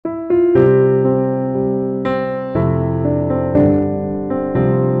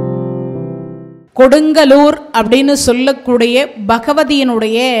கொடுங்கலூர் அப்படின்னு சொல்லக்கூடிய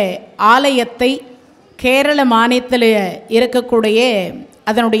பகவதியினுடைய ஆலயத்தை கேரள மாநிலத்தில் இருக்கக்கூடிய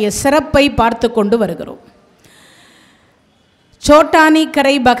அதனுடைய சிறப்பை பார்த்து கொண்டு வருகிறோம்.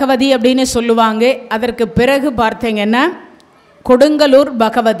 சோட்டானிக்கரை பகவதி அப்படின்னு சொல்லுவாங்க. அதற்கு பிறகு பார்த்தீங்கன்னா கொடுங்கலூர்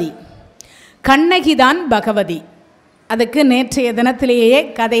பகவதி, கண்ணகிதான் பகவதி. அதுக்கு நேற்றைய தினத்திலேயே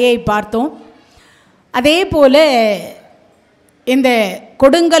கதையை பார்த்தோம். அதே போல் இந்த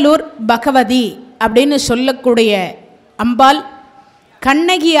கொடுங்கலூர் பகவதி அப்படின்னு சொல்லக்கூடிய அம்பாள்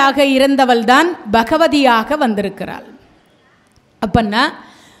கண்ணகியாக இருந்தவள் தான் பகவதியாக வந்திருக்கிறாள். அப்பன்னா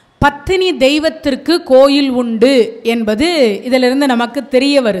பத்தினி தெய்வத்திற்கு கோயில் உண்டு என்பது இதிலிருந்து நமக்கு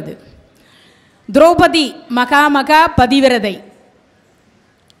தெரிய வருது. திரௌபதி மகா பதிவிரதை,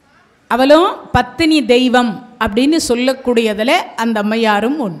 அவளும் பத்தினி தெய்வம் அப்படின்னு சொல்லக்கூடியதில் அந்த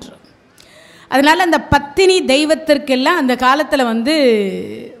அம்மையாரும் ஒன்று. அதனால் அந்த பத்தினி தெய்வத்திற்கெல்லாம் அந்த காலத்தில்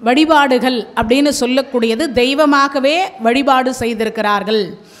வழிபாடுகள் அப்படின்னு சொல்லக்கூடியது தெய்வமாகவே வழிபாடு செய்திருக்கிறார்கள்.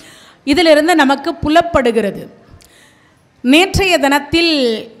 இதிலிருந்து நமக்கு புலப்படுகிறது. நேற்றைய தினத்தில்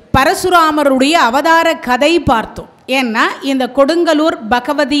பரசுராமருடைய அவதார கதை பார்த்தோம். ஏன்னா இந்த கொடுங்கலூர்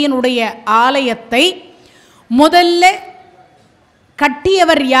பகவதியினுடைய ஆலயத்தை முதல்ல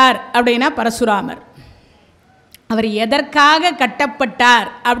கட்டியவர் யார் அப்படின்னா பரசுராமர். அவர் எதற்காக கட்டப்பட்டார்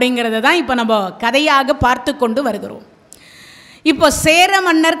அப்படிங்கிறத தான் இப்போ நம்ம கதையாக பார்த்து கொண்டு வருகிறோம். இப்போ சேர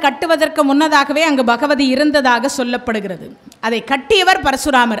மன்னர் கட்டுவதற்கு முன்னதாகவே அங்கு பகவதி இருந்ததாக சொல்லப்படுகிறது. அதை கட்டியவர்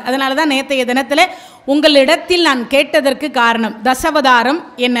பரசுராமர். அதனால தான் நேற்றைய தினத்தில் உங்களிடத்தில் நான் கேட்டதற்கு காரணம் தசவதாரம்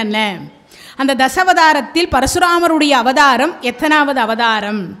என்னென்ன, அந்த தசவதாரத்தில் பரசுராமருடைய அவதாரம் எத்தனாவது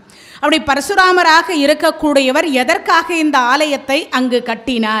அவதாரம், அப்படி பரசுராமராக இருக்கக்கூடியவர் எதற்காக இந்த ஆலயத்தை அங்கு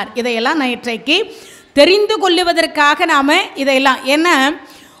கட்டினார், இதையெல்லாம் நேற்றைக்கு தெரிந்து கொள்ளுவதற்காக நாம் இதையெல்லாம், ஏன்னா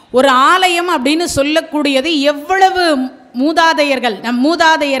ஒரு ஆலயம் அப்படின்னு சொல்லக்கூடியது எவ்வளவு மூதாதையர்கள், நம்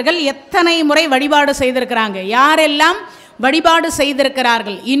மூதாதையர்கள் எத்தனை முறை வழிபாடு செய்திருக்கிறாங்க, யாரெல்லாம் வழிபாடு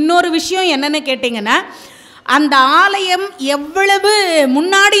செய்திருக்கிறார்கள். இன்னொரு விஷயம் என்னன்னு கேட்டிங்கன்னா அந்த ஆலயம் எவ்வளவு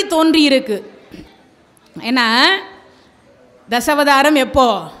முன்னாடி தோன்றி இருக்கு. ஏன்னா தசவதாரம் எப்போ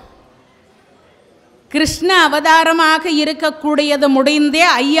கிருஷ்ண அவதாரமாக இருக்கக்கூடியது முடிந்தே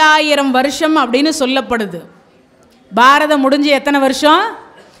 5000 வருஷம் அப்படின்னு சொல்லப்படுது. பாரதம் முடிஞ்சு எத்தனை வருஷம்?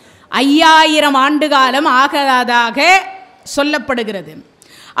 5000 ஆண்டு காலம் ஆகாதாக சொல்லப்படுகிறது.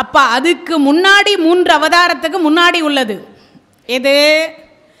 அப்போ அதுக்கு முன்னாடி 3 அவதாரத்துக்கு முன்னாடி உள்ளது எது?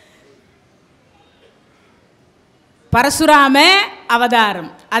 பரசுராம அவதாரம்,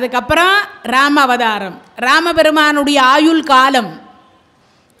 அதுக்கப்புறம் ராம அவதாரம். ராமபெருமானுடைய ஆயுள் காலம்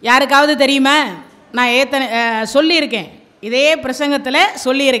யாருக்காவது தெரியுமா? நான் சொல்லியிருக்கேன், இதே பிரசங்கத்தில்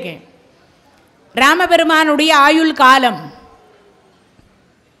சொல்லியிருக்கேன். ராமபெருமானுடைய ஆயுள் காலம்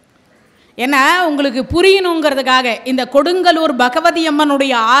ஏன்னா உங்களுக்கு புரியணுங்கிறதுக்காக இந்த கொடுங்கலூர் பகவதி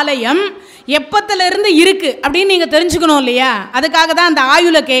அம்மனுடைய ஆலயம் எப்பத்திலிருந்து இருக்குது அப்படின்னு நீங்கள் தெரிஞ்சுக்கணும் இல்லையா? அதுக்காக தான் அந்த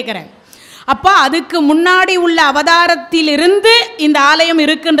ஆயுளை கேட்குறேன். அப்போ அதுக்கு முன்னாடி உள்ள அவதாரத்திலிருந்து இந்த ஆலயம்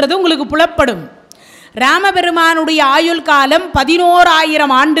இருக்குன்றது உங்களுக்கு புலப்படும். ராமபெருமானுடைய ஆயுள் காலம்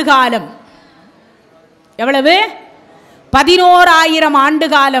 11000 ஆண்டு காலம். எவ்வளவு? 11000 ஆண்டு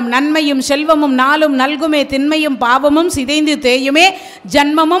காலம். நன்மையும் செல்வமும் நாளும் நல்குமே, திண்மையும் பாவமும் சிதைந்து தேயுமே,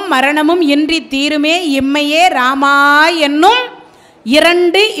 ஜன்மமும் மரணமும் இன்றி தீருமே, இம்மையே ராமா என்னும்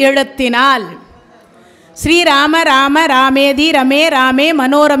 2 எழுத்தினால். ஸ்ரீராம ராம ராமேதி ரமே ராமே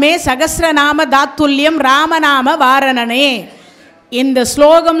மனோரமே சகஸ்ரநாம தாத்துல்யம் ராமநாம வாரணனே. இந்த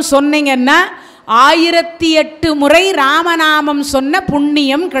ஸ்லோகம் சொன்னீங்கன்னா 1008 முறை ராமநாமம் சொன்ன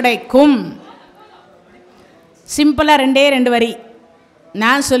புண்ணியம் கிடைக்கும். சிம்பிளாக 2 வரி,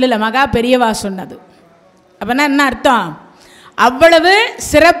 நான் சொல்லலை, மகா பெரியவா சொன்னது. அப்போனா என்ன அர்த்தம்? அவ்வளவு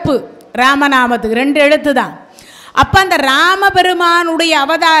சிறப்பு ராமநாமத்துக்கு. 2 எழுத்து தான். அப்போ அந்த ராமபெருமானுடைய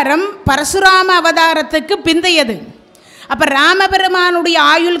அவதாரம் பரசுராம அவதாரத்துக்கு பிந்தையது. அப்போ ராமபெருமானுடைய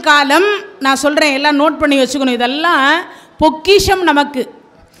ஆயுள் காலம் நான் சொல்கிறேன், எல்லாம் நோட் பண்ணி வச்சுக்கணும். இதெல்லாம் பொக்கிஷம் நமக்கு.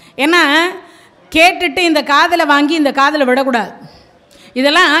 ஏன்னா கேட்டுட்டு இந்த காதில் வாங்கி இந்த காதில் விடக்கூடாது.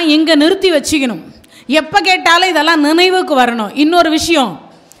 இதெல்லாம் இங்கே நிறுத்தி வச்சுக்கணும். எப்போ கேட்டாலும் இதெல்லாம் நினைவுக்கு வரணும். இன்னொரு விஷயம்,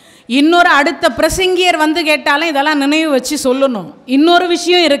 இன்னொரு அடுத்த பிரசங்கியர் கேட்டாலும் இதெல்லாம் நினைவு வச்சு சொல்லணும். இன்னொரு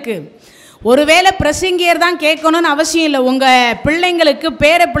விஷயம் இருக்குது. ஒருவேளை பிரசங்கியர் தான் கேட்கணும்னு அவசியம் இல்லை. உங்கள் பிள்ளைங்களுக்கு,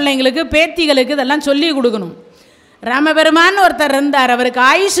 பேர பிள்ளைங்களுக்கு, பேத்திகளுக்கு இதெல்லாம் சொல்லி கொடுக்கணும். ராமபெருமான் ஒருத்தர் இருந்தார், அவருக்கு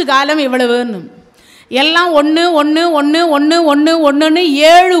ஆயுசு காலம் இவ்வளவுன்னு. எல்லாம் 1 1 1 1 1 1ன்னு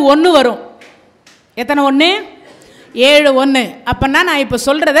 7 1 வரும். எத்தனை 1? 7 1. அப்போன்னா நான் இப்போ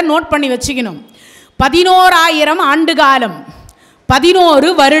சொல்கிறத நோட் பண்ணி வச்சுக்கணும். 11000 ஆண்டு காலம், 11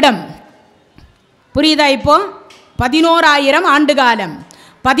 வருடம். புரியுதா? இப்போ 11000 ஆண்டு காலம்,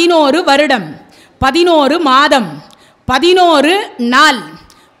 11 வருடம், 11 மாதம், 11 நாள்,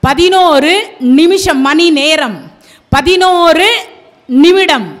 11 நிமிஷம், மணி நேரம், 11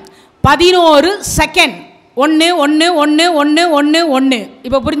 நிமிடம், 11 செகண்ட். 1 1 1 1 1 1.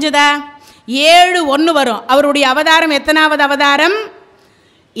 இப்போ புரிஞ்சதா? 7 1 வரும். அவருடைய அவதாரம் எத்தனாவது அவதாரம்?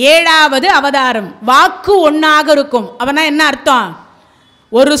 7வது அவதாரம். வாக்கு ஒன்றாக இருக்கும். அவனா என்ன அர்த்தம்?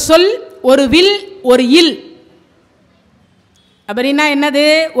 ஒரு சொல், ஒரு வில், ஒரு இல். அப்படின்னா என்னது?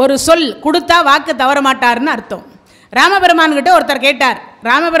 ஒரு சொல் கொடுத்தா வாக்கு தவற மாட்டார்னு அர்த்தம். ராமபெருமான் கிட்ட ஒருத்தர் கேட்டார்.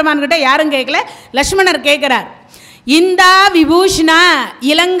 ராமபெருமான் கிட்ட யாரும் கேட்கல, லக்ஷ்மணர் கேட்கிறார். இந்தா விபூஷணா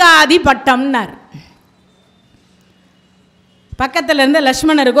இலங்காதி பட்டம்னார். பக்கத்தில் இருந்த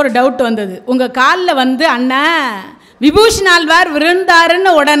லக்ஷ்மணருக்கு ஒரு டவுட் வந்தது. உங்கள் காலில் வந்து அண்ணா விபூஷணாழ்வார்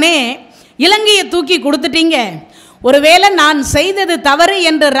விழுந்தாருன்னு உடனே இலங்கையை தூக்கி கொடுத்துட்டீங்க. ஒருவேளை நான் செய்தது தவறு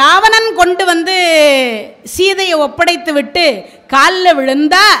என்று ராவணன் கொண்டு வந்து சீதையை ஒப்படைத்து விட்டு காலில்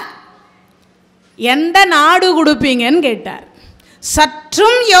விழுந்தா எந்த நாடு கொடுப்பீங்கன்னு கேட்டார்.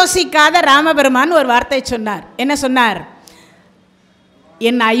 சற்றும் யோசிக்காத ராமபெருமான் ஒரு வார்த்தை சொன்னார். என்ன சொன்னார்?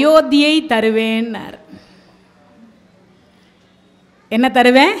 என் அயோத்தியை தருவேன்னார். என்ன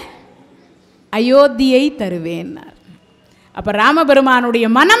தருவேன்? அயோத்தியை தருவேன்னார். அப்போ ராமபெருமானுடைய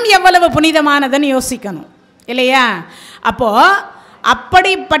மனம் எவ்வளவு புனிதமானதுன்னு யோசிக்கணும் இல்லையா? அப்போது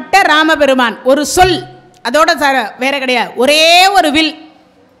அப்படிப்பட்ட ராமபெருமான் ஒரு சொல், அதோட வேற கிடையாது. ஒரே ஒரு வில்,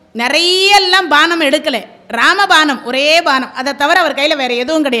 நிறைய எல்லாம் பானம் எடுக்கலை. ராமபானம், ஒரே பானம். அதை தவிர அவர் கையில் வேறு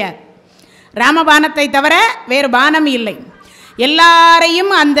எதுவும் கிடையாது. ராமபானத்தை தவிர வேறு பானம் இல்லை.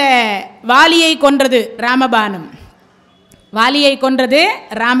 எல்லாரையும் அந்த வாலியை கொன்றது ராமபானம். வாலியை கொன்றது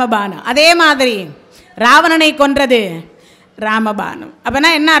ராமபானம். அதே மாதிரி ராவணனை கொன்றது ராமபானம். அப்போனா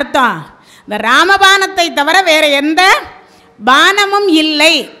என்ன அர்த்தம்? இந்த ராமபானத்தை தவிர வேறு எந்த பானமும்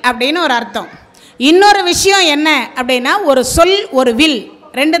இல்லை அப்படின்னு ஒரு அர்த்தம். இன்னொரு விஷயம் என்ன அப்படின்னா, ஒரு சொல், ஒரு வில்,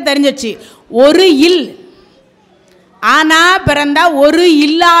 ரெண்டும் தெரிஞ்சிச்சு. ஒரு இல் ஆனா பிறந்தா ஒரு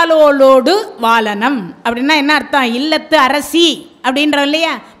இல்லாலோடு வாழனம் அப்படின்னா என்ன அர்த்தம்? இல்லத்து அரசி அப்படின்ற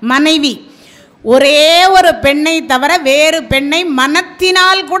இல்லையா, மனைவி. ஒரே ஒரு பெண்ணை தவிர வேறு பெண்ணை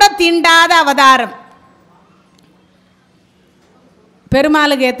மனத்தினால் கூட தீண்டாத அவதாரம்.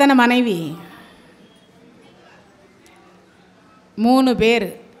 பெருமாளுக்கு எத்தனை மனைவி? 3 பேர்.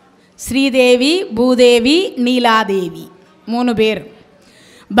 ஸ்ரீதேவி, பூதேவி, நீலாதேவி, 3 பேர்.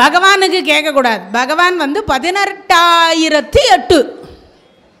 பகவானுக்கு கேட்கக்கூடாது. பகவான் வந்து 18,008.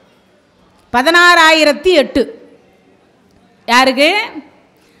 16,008 யாருக்கு?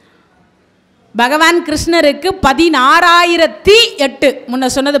 பகவான் கிருஷ்ணருக்கு 16,008. முன்ன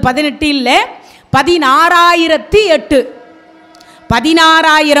சொன்னது 18 இல்லை, 16,008.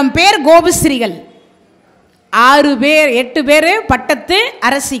 16,000 பேர் கோபஸ்ரீகள், 6 பேர் 8 பேர் பட்டத்து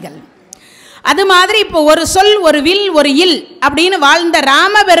அரசிகள். அது மாதிரி இப்போ ஒரு சொல், ஒரு வில், ஒரு இல் அப்படின்னு வாழ்ந்த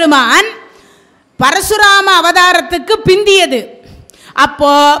ராமபெருமான் பரசுராம அவதாரத்துக்கு பிந்தியது.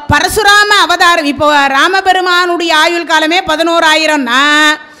 அப்போ பரசுராம அவதாரம், இப்போ ராமபெருமானுடைய ஆயுள் காலமே 11,000னா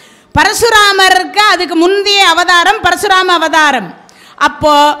பரசுராமருக்கு அதுக்கு முந்தைய அவதாரம் பரசுராம அவதாரம்.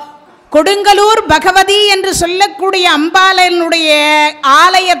 அப்போ கொடுங்கலூர் பகவதி என்று சொல்லக்கூடிய அம்பாளனுடைய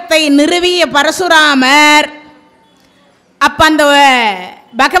ஆலயத்தை நிறுவிய பரசுராமர், அப்போ அந்த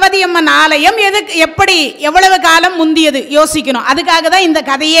பகவதி அம்மன் ஆலயம் எதுக்கு, எப்படி, எவ்வளவு காலம் முந்தியது யோசிக்கணும். அதுக்காக தான் இந்த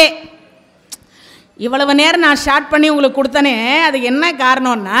கதையே. இவ்வளவு நேரம் நான் ஸ்டார்ட் பண்ணி உங்களுக்கு கொடுத்தனே, அது என்ன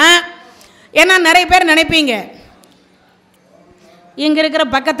காரணம்னா, ஏன்னா நிறைய பேர் நினைப்பீங்க இங்கே இருக்கிற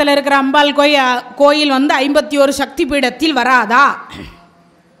பக்கத்தில் இருக்கிற அம்பாள் கோயில் வந்து 51 சக்தி பீடத்தில் வராதா?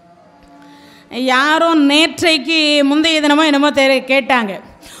 யாரும் நேற்றைக்கு முந்தைய தினமோ என்னமோ கேட்டாங்க.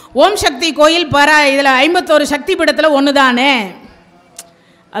 ஓம் சக்தி கோயில் இதில் 51 சக்தி பீடத்தில் ஒன்று தானே?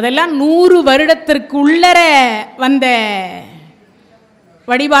 அதெல்லாம் 100 வருடத்திற்குள்ளர வந்த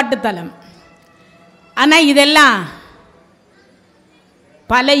வழிபாட்டு தலம். ஆனால் இதெல்லாம்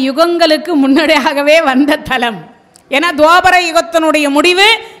பல யுகங்களுக்கு முன்னாடியாகவே வந்த தலம். ஏன்னா துவாபர யுகத்தினுடைய முடிவு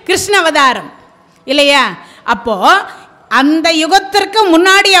கிருஷ்ண அவதாரம் இல்லையா? அப்போ அந்த யுகத்திற்கு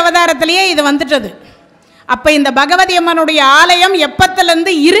முன்னாடி அவதாரத்திலேயே இது வந்துட்டது. அப்போ இந்த பகவதி அம்மனுடைய ஆலயம்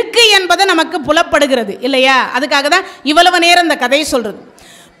எப்பத்திலிருந்து இருக்கு என்பது நமக்கு புலப்படுகிறது இல்லையா? அதுக்காக தான் இவ்வளவு நேரம் இந்த கதையை சொல்றது.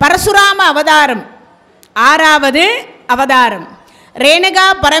 பரசுராம அவதாரம் 6வது அவதாரம். ரேணுகா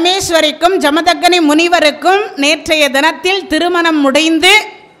பரமேஸ்வரிக்கும் ஜமதக்னி முனிவருக்கும் நேற்றைய தினத்தில் திருமணம் முடிந்து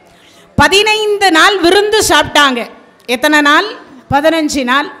 15 நாள் விருந்து சாப்பிட்டாங்க. எத்தனை நாள்? 15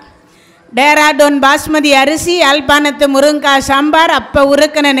 நாள். டேராடூன் பாஸ்மதி அரிசி, யாழ்ப்பாணத்து முருங்காய் சாம்பார், அப்போ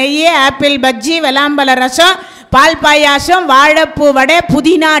உருக்கின நெய், ஆப்பிள் பஜ்ஜி, வெளாம்பழ ரசம், பால் பாயாசம், வாழைப்பூ வடை,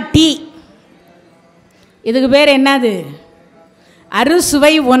 புதினா டீ. இதுக்கு பேர் என்னது?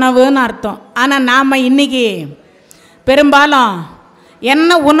 அறுசுவை உணவுன்னு அர்த்தம். ஆனால் நாம் இன்னைக்கு பெரும்பாலும் என்ன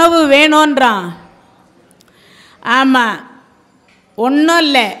உணவு வேணுன்றான். ஆமாம், ஒன்றும்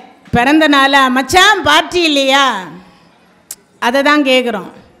இல்லை, பிறந்த நாளா மச்சான் பார்ட்டி இல்லையா, அதை தான்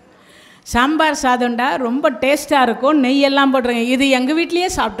கேட்குறோம். சாம்பார் சாதம்டா ரொம்ப டேஸ்ட்டாக இருக்கும், நெய்யெல்லாம் போட்டுருங்க. இது எங்கள் வீட்லேயே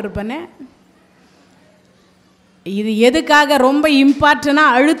சாப்பிட்ருப்பேனே. இது எதுக்காக ரொம்ப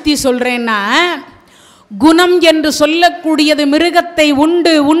இம்பார்ட்டனாக அழுத்தி சொல்கிறேன்னா, குணம் என்று சொல்லக்கூடியது மிருகத்தை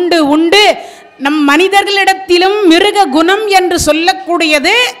உண்டு உண்டு உண்டு. நம் மனிதர்களிடத்திலும் மிருக குணம் என்று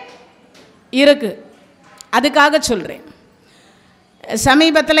சொல்லக்கூடியது இருக்கு. அதுக்காக சொல்கிறேன்.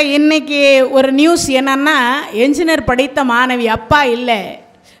 சமீபத்தில் இன்னைக்கு ஒரு நியூஸ் என்னன்னா, என்ஜினியர் படித்த மாணவி, அப்பா இல்லை,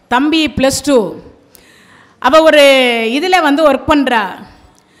 தம்பி +2, அவள் ஒரு இதில் வந்து ஒர்க் பண்ணுறா.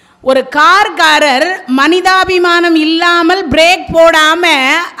 ஒரு கார்காரர் மனிதாபிமானம் இல்லாமல் பிரேக்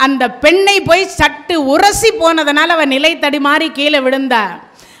போடாமல் அந்த பெண்ணை போய் சட்டு உரசி போனதுனால அவள் நிலை தடுமாறி கீழே விழுந்தா.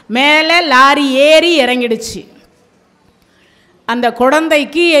 மேலே லாரி ஏறி இறங்கிடுச்சு. அந்த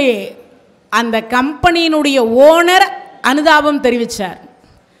குழந்தைக்கு அந்த கம்பெனியினுடைய ஓனர் அனுதாபம் தெரிவித்தார்.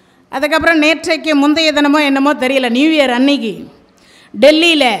 அதுக்கப்புறம் நேற்றைக்கு முந்தைய தினமோ என்னமோ தெரியல, நியூ இயர் அன்னைக்கு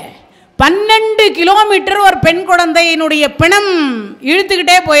டெல்லியில் 12 கிலோமீட்டர் ஒரு பெண் குழந்தையினுடைய பிணம்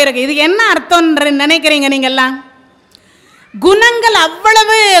இழுத்துக்கிட்டே போயிருக்கு. இது என்ன அர்த்தம் நினைக்கிறீங்க நீங்கள்லாம்? குணங்கள்,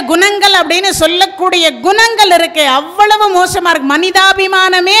 அவ்வளவு குணங்கள் அப்படின்னு சொல்லக்கூடிய குணங்கள் இருக்கு, அவ்வளவு மோசமாக இருக்கு.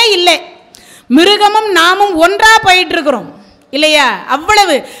 மனிதாபிமானமே இல்லை. மிருகமும் நாமும் ஒன்றா போயிட்டு இருக்கிறோம் இல்லையா?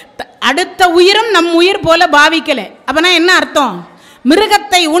 அவ்வளவு அடுத்த உயிரும் நம் உயிர் போல பாவிக்கலை. அப்பனா என்ன அர்த்தம்?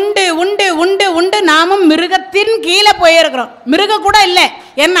 மிருகத்தை உண்டு உண்டு உண்டு உண்டு நாமும் மிருகத்தின் கீழே போயிருக்கிறோம். மிருகம் கூட இல்லை.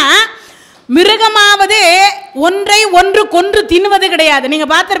 ஏன்னா மிருகமாவது ஒன்றை ஒன்று கொன்று தின்னுவது கிடையாது.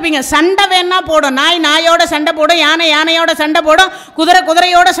 நீங்கள் பார்த்துருப்பீங்க, சண்டை வேணா போடும், நாய் நாயோட சண்டை போடும், யானை யானையோட சண்டை போடும், குதிரை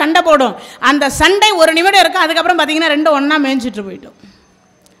குதிரையோட சண்டை போடும். அந்த சண்டை ஒரு நிமிடம் இருக்கும், அதுக்கப்புறம் பார்த்தீங்கன்னா ரெண்டும் ஒன்றா மேய்ஞ்சிட்டு போயிட்டோம்.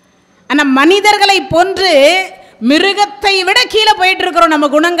 ஆனால் மனிதர்களை போன்று மிருகத்தை விட கீழே போயிட்டு இருக்கிறோம் நம்ம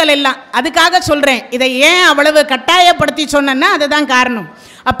குணங்கள் எல்லாம். அதுக்காக சொல்கிறேன். இதை ஏன் அவ்வளவு கட்டாயப்படுத்தி சொன்னேன்னா அதுதான் காரணம்.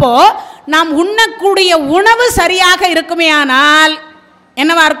 அப்போது நாம் உண்ணக்கூடிய உணவு சரியாக இருக்குமே ஆனால்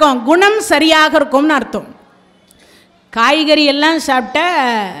என்னவா இருக்கும்? குணம் சரியாக இருக்கும்னு அர்த்தம். காய்கறி எல்லாம் சாப்பிட்டா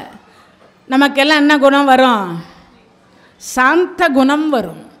நமக்கெல்லாம் என்ன குணம் வரும்? சாந்த குணம்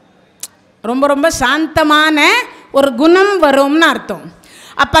வரும். ரொம்ப ரொம்ப சாந்தமான ஒரு குணம் வரும்னு அர்த்தம்.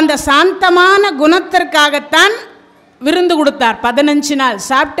 அப்போ அந்த சாந்தமான குணத்திற்காகத்தான் விருந்து கொடுத்தார். 15 நாள்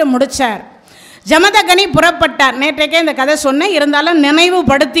சாப்பிட்டு முடித்தார். ஜமதக்னி புறப்பட்டார். நேற்றைக்கே இந்த கதை சொன்னேன், இருந்தாலும்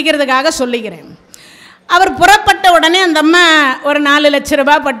நினைவுபடுத்திக்கிறதுக்காக சொல்லிக்கிறேன். அவர் புறப்பட்ட உடனே அந்த அம்மா ஒரு 4 லட்ச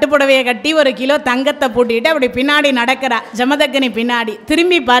ரூபாய் பட்டுப்புடவையை கட்டி 1 கிலோ தங்கத்தை பூட்டிட்டு அப்படி பின்னாடி நடக்கிறா. ஜமதக்னி பின்னாடி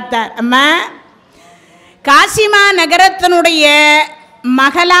திரும்பி பார்த்தார். அம்மா, காசிமா நகரத்தினுடைய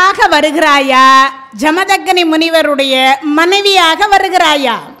மகளாக வருகிறாயா, ஜமதக்னி முனிவருடைய மனைவியாக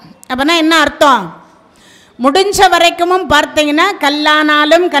வருகிறாயா? அப்பனா என்ன அர்த்தம்? முடிஞ்ச வரைக்கும் பார்த்தீங்கன்னா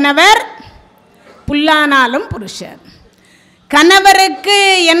கல்லானாலும் கணவர், புல்லானாலும் புருஷர். கணவருக்கு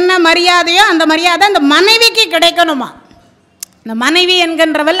என்ன மரியாதையோ அந்த மரியாதை அந்த மனைவிக்கு கிடைக்கணுமா? இந்த மனைவி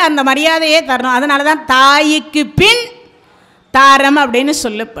என்கின்றவள் அந்த மரியாதையே தரணும். அதனால தான் தாய்க்கு பின் தாரம் அப்படின்னு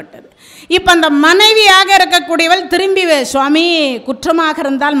சொல்லப்பட்டது. இப்போ அந்த மனைவியாக இருக்கக்கூடியவள் திரும்பி, சுவாமி குற்றமாக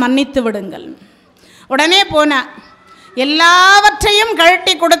இருந்தால் மன்னித்து விடுங்கள். உடனே போனா. எல்லாவற்றையும்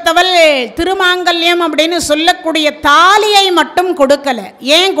கழட்டி கொடுத்தவள் திருமாங்கல்யம் அப்படின்னு சொல்லக்கூடிய தாலியை மட்டும் கொடுக்கலை.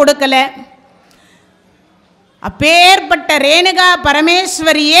 ஏன் கொடுக்கலை? அப்பேற்பட்ட ரேணுகா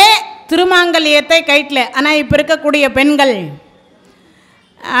பரமேஸ்வரியே திருமாங்கல்யத்தை கைட்டில். ஆனால் இப்போ இருக்கக்கூடிய பெண்கள்,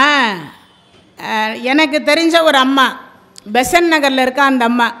 எனக்கு தெரிஞ்ச ஒரு அம்மா பெசன் நகரில் இருக்க, அந்த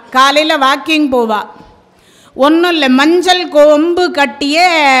அம்மா காலையில் வாக்கிங் போவா. ஒன்றும் இல்லை, மஞ்சள் கொம்பு கட்டிய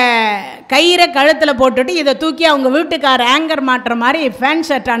கயிறை கழுத்தில் போட்டுட்டு இதை தூக்கி அவங்க வீட்டுக்கார ஆங்கர் மாட்டுற மாதிரி ஃபேன்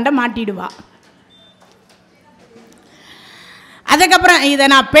ஷர்ட்டாண்ட மாட்டிடுவா. அதுக்கப்புறம் இதை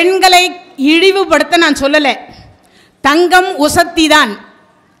நான் பெண்களை இழிவுபடுத்த நான் சொல்லலை. தங்கம் உசத்தி தான்,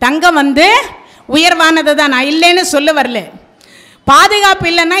 தங்கம் வந்து உயர்வானது தான், நான் இல்லைன்னு சொல்ல வரல. பாதுகாப்பு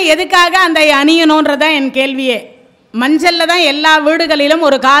இல்லைன்னா எதுக்காக அந்த அணியணுன்றதான் என் கேள்வியே. மஞ்சளில் தான் எல்லா வீடுகளிலும்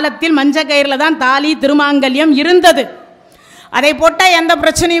ஒரு காலத்தில் மஞ்சள் கயிறில் தான் தாலி திருமாங்கல்யம் இருந்தது. அதை போட்டால் எந்த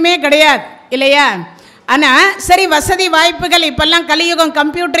பிரச்சனையுமே கிடையாது இல்லையா? ஆனால் சரி, வசதி வாய்ப்புகள் இப்போல்லாம் கலியுகம்,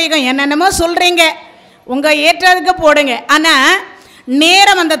 கம்ப்யூட்டர் யுகம், என்னென்னமோ சொல்கிறீங்க, உங்கள் ஏற்றதுக்கு போடுங்க. ஆனால்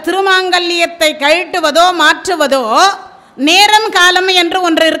நேரம், அந்த திருமாங்கல்யத்தை கழட்டுவதோ மாற்றுவதோ நேரம் காலம் என்று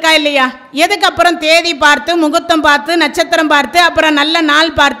ஒன்று இருக்கா இல்லையா? எதுக்கு அப்புறம் தேதி பார்த்து, முகூர்த்தம் பார்த்து, நட்சத்திரம் பார்த்து, அப்புறம் நல்ல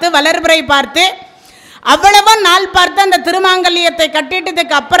நாள் பார்த்து, வளர்பிறை பார்த்து, அவ்வளவா நாள் பார்த்து அந்த திருமாங்கல்யத்தை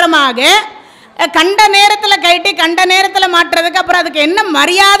கட்டிட்டதுக்கு அப்புறமாக கண்ட நேரத்தில் கட்டி கண்ட நேரத்தில் மாற்றுறதுக்கு அப்புறம் அதுக்கு என்ன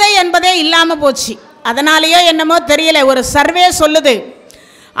மரியாதை என்பதே இல்லாமல் போச்சு. அதனாலேயோ என்னமோ தெரியல, ஒரு சர்வே சொல்லுது,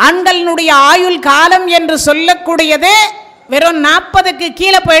 ஆண்களினுடைய ஆயுள் காலம் என்று சொல்லக்கூடியது வெறும் 40க்கு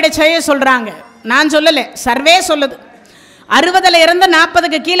கீழே போயிடுச்சே சொல்கிறாங்க. நான் சொல்லலை, சர்வே சொல்லுது. 60ல் இருந்து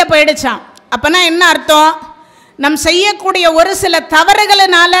 40க்கு கீழே போயிடுச்சான். அப்போனா என்ன அர்த்தம்? நம் செய்யக்கூடிய ஒரு சில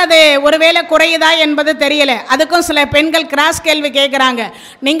தவறுகளினால அது ஒருவேளை குறையுதா என்பது தெரியல. அதுக்கும் சில பெண்கள் கிராஸ் கேள்வி கேட்குறாங்க.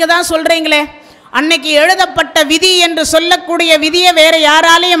 நீங்கள் தான் சொல்கிறீங்களே அன்னைக்கு எழுதப்பட்ட விதி என்று சொல்லக்கூடிய விதியை வேறு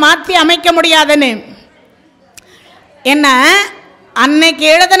யாராலையும் மாற்றி அமைக்க முடியாதுன்னு. என்ன, அன்னைக்கு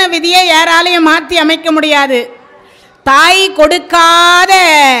எழுதின விதியை யாராலையும் மாற்றி அமைக்க முடியாது. தாய் கொடுக்காத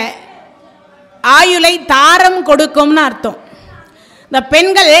ஆயுளை தாரம் கொடுக்கும்னு அர்த்தம். இந்த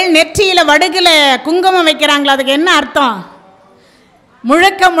பெண்கள் நெற்றியில் வடுகில் குங்குமம் வைக்கிறாங்களா, அதுக்கு என்ன அர்த்தம்?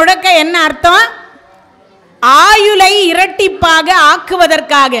 முழுக்க முழுக்க என்ன அர்த்தம்? ஆயுளை இரட்டிப்பாக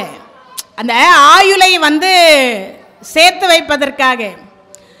ஆக்குவதற்காக, அந்த ஆயுளை சேர்த்து வைப்பதற்காக.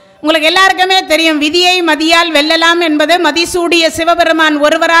 உங்களுக்கு எல்லாருக்குமே தெரியும், விதியை மதியால் வெல்லலாம் என்பது மதிசூடிய சிவபெருமான்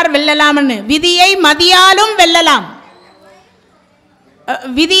ஒருவரார் வெல்லலாம்னு. விதியை மதியாலும் வெல்லலாம்,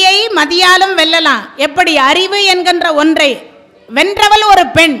 விதியை மதியாலும் வெல்லலாம். எப்படி? அறிவு என்கின்ற ஒன்றை வென்றவள் ஒரு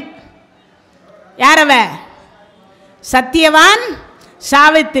பெண். யாரவ? சத்தியவான்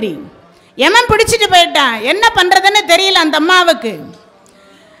சாவித்திரி. யமன் பிடிச்சிட்டு போயிட்டான். என்ன பண்றதுன்னு தெரியல அந்த அம்மாவுக்கு.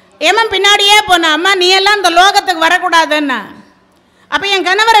 யமன் பின்னாடியே போனா, அம்மா நீ எல்லாம் இந்த லோகத்துக்கு வரக்கூடாதுன்னா. அப்போ என்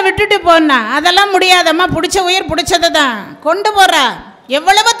கணவரை விட்டுட்டு போனா, அதெல்லாம் முடியாதம்மா, பிடிச்ச உயிர் பிடிச்சது தான் கொண்டு போறா.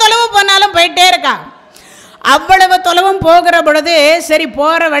 எவ்வளவு தொலைவு போனாலும் போயிட்டே இருக்கா. அவ்வளவு தொலைவும் போகிற பொழுது, சரி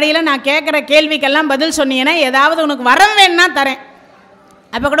போகிற வழியில் நான் கேட்குற கேள்விக்கெல்லாம் பதில் சொன்னீங்கன்னா ஏதாவது உனக்கு வரம் வேணுன்னா தரேன்,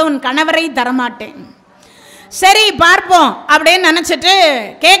 அப்போ கூட உன் கணவரை தரமாட்டேன். சரி பார்ப்போம் அப்படின்னு நினச்சிட்டு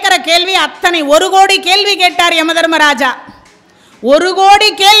கேட்குற கேள்வி அத்தனை 1 கோடி கேள்வி கேட்டார் யமதர்மராஜா. 1 கோடி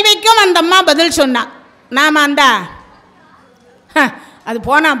கேள்விக்கும் அந்த அம்மா பதில் சொன்னா. நாம் அந்த அது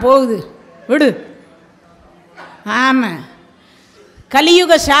போனா போகுது விடு. ஆமாம்,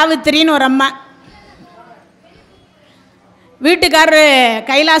 கலியுக சாவித்திரின்னு ஒரு அம்மா. வீட்டுக்காரரு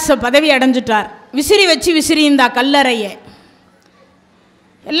கைலாச பதவி அடைஞ்சிட்டார். விசிறி வச்சு விசிறிந்தா கல்லறையை.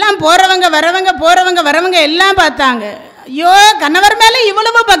 எல்லாம் போகிறவங்க வரவங்க எல்லாம் பார்த்தாங்க. ஐயோ, கணவர் மேலே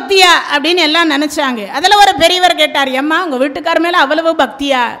இவ்வளவு பக்தியா அப்படின்னு எல்லாம் நினச்சாங்க. அதில் ஒரு பெரியவர் கேட்டார், அம்மா உங்கள் வீட்டுக்கார மேலே அவ்வளவு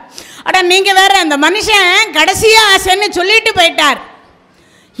பக்தியா? அட நீங்கள் வேற, அந்த மனுஷன் கடைசியா ஆசைன்னு சொல்லிட்டு போயிட்டார்.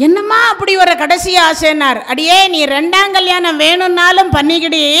 என்னம்மா அப்படி ஒரு கடைசி ஆசைன்னார். அடியே, நீ 2ஆம் கல்யாணம் வேணும்னாலும்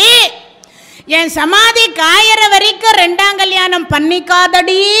பண்ணிக்கிடி, என் சமாதி காயற வரைக்கும் 2ஆம் கல்யாணம்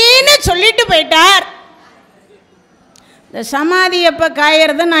பண்ணிக்காதடின்னு சொல்லிட்டு போயிட்டார். இந்த சமாதி எப்போ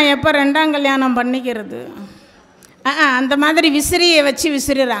காயறது, நான் எப்போ 2ஆம் கல்யாணம் பண்ணிக்கிறது? அந்த மாதிரி விசிறியை வச்சு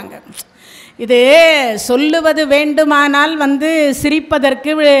விசிறாங்க. இது சொல்லுவது வேண்டுமானால்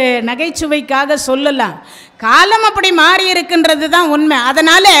சிரிப்பதற்கு நகைச்சுவைக்காக சொல்லலாம். காலம் அப்படி மாறி இருக்கின்றது தான் உண்மை.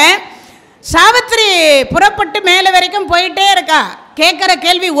 அதனால சாவித்திரி புறப்பட்டு மேலே வரைக்கும் போயிட்டே இருக்கா. கேட்குற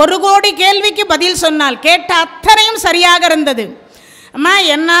கேள்வி 1 கோடி கேள்விக்கு பதில் சொன்னால். கேட்ட அத்தனையும் சரியாக இருந்தது. அம்மா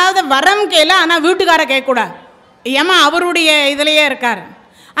என்னாவது வரம் கேளு, ஆனால் வீட்டுக்கார கேட்கக்கூடாது. ஏம்மா அவருடைய இதிலையே இருக்கார்.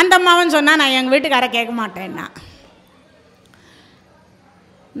 அந்த அம்மாவும் சொன்னா, நான் எங்கள் வீட்டுக்கார கேட்க மாட்டேன்னா.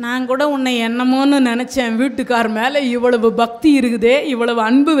 நான் கூட உன்னை என்னமோன்னு நினச்சேன், வீட்டுக்கார் மேலே இவ்வளவு பக்தி இருக்குதே, இவ்வளவு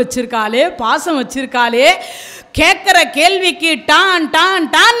அன்பு வச்சிருக்காளே, பாசம் வச்சிருக்காளே, கேட்குற கேள்விக்கு டான் டான்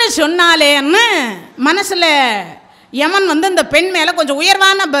டான்னு சொன்னாலேன்னு மனசில் யமன் இந்த பெண் மேலே கொஞ்சம்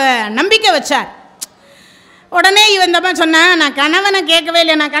உயர்வான நம்பிக்கை வச்சார். உடனே இந்த மாதிரி சொன்னேன், நான் கணவனை கேட்கவே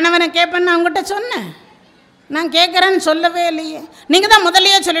இல்லை, நான் கணவனை கேட்பேன்னு அவங்ககிட்ட சொன்னேன். நான் கேட்குறேன்னு சொல்லவே இல்லையே. நீங்கள் தான்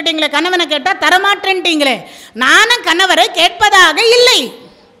முதலையே சொல்லிட்டீங்களே, கணவனை கேட்டால் தரமாட்டேன்ட்டீங்களே. நானும் கணவரை கேட்பதாக இல்லை.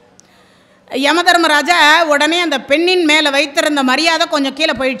 யமதர்மராஜா உடனே அந்த பெண்ணின் மேலே வைத்திருந்த மரியாதை கொஞ்சம்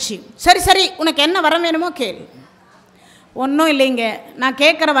கீழே போயிடுச்சு. சரி சரி, உனக்கு என்ன வரம் வேணுமோ கேளு. ஒன்றும் இல்லைங்க, நான்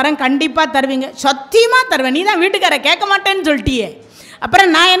கேட்குற வரம் கண்டிப்பாக தருவீங்க. சத்தியமாக தருவேன். நீ தான் வீட்டுக்கார கேட்க மாட்டேன்னு சொல்லிட்டியே,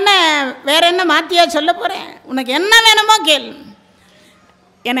 அப்புறம் நான் என்ன வேற என்ன மாற்றியா சொல்ல போகிறேன்? உனக்கு என்ன வேணுமோ கேளு.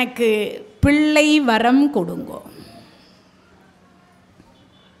 எனக்கு பிள்ளை வரம் கொடுங்கோ.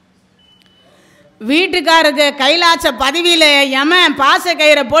 வீட்டுக்காருக்கு கைலாச பதவியில் யமன் பாச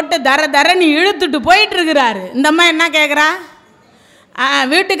கயிறை போட்டு தரன்னு இழுத்துட்டு போயிட்டு இருக்கிறாரு. இந்த அம்மா என்ன கேட்குறா?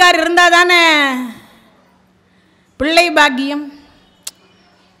 வீட்டுக்காரர் இருந்தால் தானே பிள்ளை பாக்கியம்.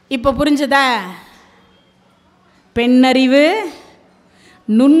 இப்போ புரிஞ்சுதா? பெண்ணறிவு,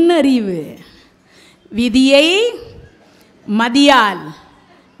 நுண்ணறிவு, விதியை மதியால்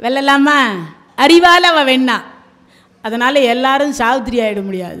வெல்லலாமா, அறிவால் அவள் வெண்ணா. அதனால் எல்லாரும் சாவித்திரி ஆகிட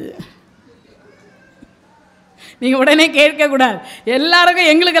முடியாது. நீங்கள் உடனே கேட்கக்கூடாது. எல்லாருக்கும்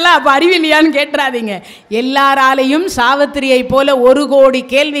எங்களுக்கெல்லாம் அப்போ அறிவில்லையான்னு கேட்டுறாதீங்க. எல்லாராலையும் சாவித்திரியை போல 1 கோடி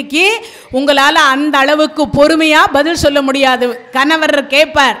கேள்விக்கு உங்களால் அந்த அளவுக்கு பொறுமையாக பதில் சொல்ல முடியாது. கணவர்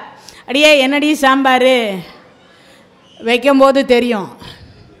கேட்பார், அடியே என்னடி சாம்பார் வைக்கும்போது தெரியும்.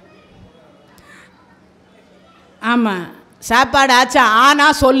 ஆமாம், சாப்பாடு ஆச்சா?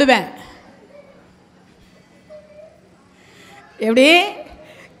 ஆனால் சொல்லுவேன். எப்படி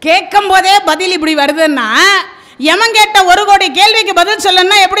கேட்கும் போதே பதில் இப்படி வருதுன்னா, யமன் கேட்ட 1 கோடி கேள்விக்கு பதில்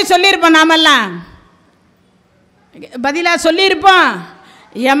சொல்லணும்னா எப்படி சொல்லியிருப்போம்? நாமெல்லாம் பதிலாக சொல்லியிருப்போம்.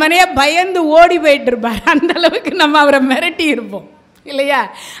 யமனே பயந்து ஓடி போயிட்டு இருப்பார். அந்த அளவுக்கு நம்ம அவரை மிரட்டி இருப்போம் இல்லையா?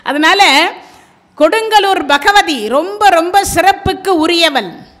 அதனால கொடுங்கலூர் பகவதி ரொம்ப ரொம்ப சிறப்புக்கு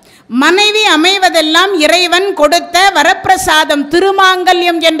உரியவள். மனைவி அமைவதெல்லாம் இறைவன் கொடுத்த வரப்பிரசாதம்,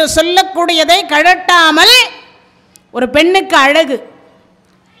 திருமாங்கல்யம் என்று சொல்லக்கூடியதை கழட்டாமல் ஒரு பெண்ணுக்கு அழகு.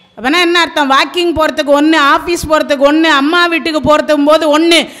 அப்போனா என்ன அர்த்தம்? வாக்கிங் போகிறதுக்கு 1, ஆஃபீஸ் போகிறதுக்கு 1, அம்மா வீட்டுக்கு போகிறதுக்கு போது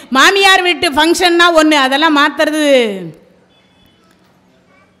 1, மாமியார் வீட்டு ஃபங்க்ஷன்னா 1. அதெல்லாம் மாற்றுறது,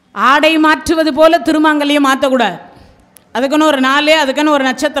 ஆடை மாற்றுவது போல திருமாங்கல்யம் மாற்றக்கூடாது. அதுக்குன்னு ஒரு நாள், அதுக்குன்னு ஒரு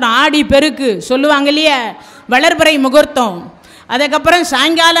நட்சத்திரம், ஆடி பெருக்கு சொல்லுவாங்க இல்லையா, வளர்பிறை முகூர்த்தம். அதுக்கப்புறம்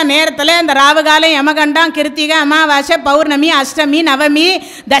சாயங்கால நேரத்தில் இந்த ராவுகாலம், யமகண்டம், கிருத்திகை, அமாவாசை, பௌர்ணமி, அஷ்டமி, நவமி,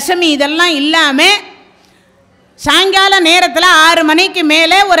 தசமி இதெல்லாம் இல்லாமல் சாயங்கால நேரத்தில் 6 மணிக்கு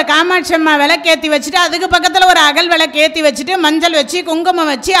மேலே ஒரு காமாட்சி அம்மா விளக்கேற்றி வச்சுட்டு, அதுக்கு பக்கத்தில் ஒரு அகல் விளக்கேற்றி வச்சுட்டு, மஞ்சள் வச்சு, குங்குமம்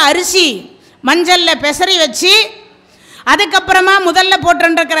வச்சு, அரிசி மஞ்சளில் பெசரி வச்சு, அதுக்கப்புறமா முதல்ல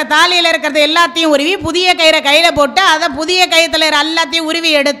போட்டுருக்கிற தாலியில் இருக்கிறது எல்லாத்தையும் உருவி புதிய கயிறை கையில் போட்டு, அதை புதிய கயிற்றுல எல்லாத்தையும்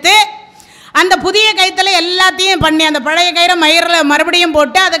உருவி எடுத்து, அந்த புதிய கயிற்றுல எல்லாத்தையும் பண்ணி, அந்த பழைய கயிறை மயிரில் மறுபடியும்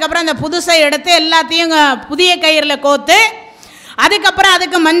போட்டு, அதுக்கப்புறம் அந்த புதுசை எடுத்து எல்லாத்தையும் புதிய கயிறில் கோத்து, அதுக்கப்புறம்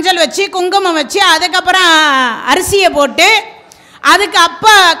அதுக்கு மஞ்சள் வச்சு, குங்குமம் வச்சு, அதுக்கப்புறம் அரிசியை போட்டு, அதுக்கு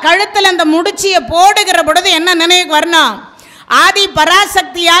அப்போ கழுத்தில் அந்த முடிச்சியை போடுகிற பொழுது என்ன நினைவுக்கு வரணும்? ஆதி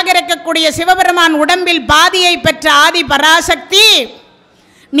பராசக்தியாக இருக்கக்கூடிய சிவபெருமான் உடம்பில் பாதியை பெற்ற ஆதி பராசக்தி,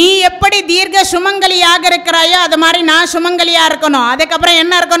 நீ எப்படி தீர்க்க சுமங்கலியாக இருக்கிறாயோ அது மாதிரி நான் சுமங்கலியாக இருக்கணும். அதுக்கப்புறம்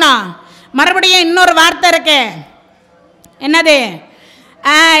என்ன இருக்கணும்? மறுபடியும் இன்னொரு வார்த்தை இருக்கு. என்னது?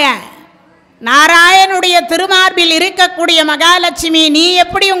 நாராயணுடைய திருமார்பில் இருக்கக்கூடிய மகாலட்சுமி, நீ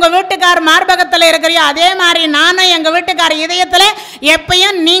எப்படி உங்கள் வீட்டுக்கார் மார்பகத்தில் இருக்கிறியோ அதே மாதிரி நானும் எங்கள் வீட்டுக்கார் இதயத்தில்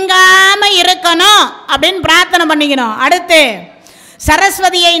எப்பயும் நீங்காமல் இருக்கணும் அப்படின்னு பிரார்த்தனை பண்ணிக்கணும். அடுத்து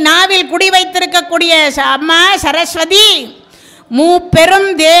சரஸ்வதியை நாவில் குடி வைத்திருக்கக்கூடிய அம்மா சரஸ்வதி, மூப்பெரும்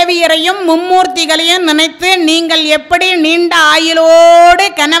தேவியரையும் மும்மூர்த்திகளையும் நினைத்து நீங்கள் எப்படி நீண்ட ஆயுளோடு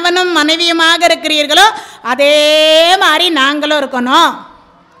கணவனும் மனைவியுமாக இருக்கிறீர்களோ அதே மாதிரி நாங்களும் இருக்கணும்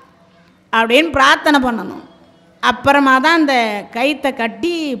அப்படின்னு பிரார்த்தனை பண்ணணும். அப்புறமா தான் அந்த கைத்தை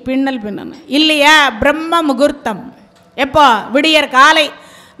கட்டி பின்னல் பின்னணும் இல்லையா? பிரம்ம முகூர்த்தம் எப்போ? விடியற் காலை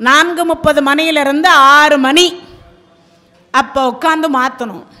 4:30 மணியிலிருந்து 6 மணி. அப்போ உட்காந்து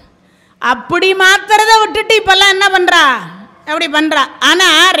மாற்றணும். அப்படி மாற்றுறதை விட்டுட்டு இப்போல்லாம் என்ன பண்ணுறா? அப்படி பண்ணுறா.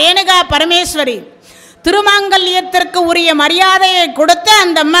 ஆனால் ரேணுகா பரமேஸ்வரி திருமாங்கல்யத்திற்கு உரிய மரியாதையை கொடுத்து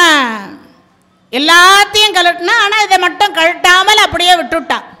அந்த அம்மா எல்லாத்தையும் கழட்டினா. ஆனால் இதை மட்டும் கழட்டாமல் அப்படியே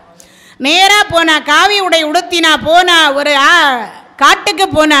விட்டுவிட்டா. நேராக போனா, காவி உடை உடுத்தினா, போனா, ஒரு காட்டுக்கு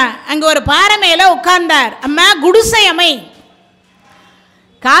போனா. அங்கே ஒரு பாறை மேலே உட்கார்ந்தார். அம்மா குடிசை அமை.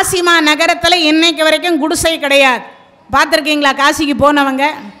 காசிமா நகரத்தில் இன்னைக்கு வரைக்கும் குடிசை கிடையாது. பார்த்துருக்கீங்களா? காசிக்கு போனவங்க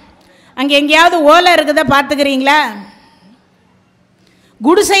அங்கே எங்கேயாவது ஓலை இருக்குதா பார்த்துக்கிறீங்களா?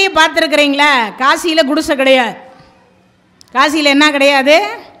 குடிசையை பார்த்துருக்குறீங்களா? காசியில் குடிசை கிடையாது. காசியில் என்ன கிடையாது?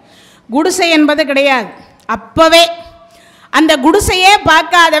 குடிசை என்பது கிடையாது. அப்போவே அந்த குடிசையே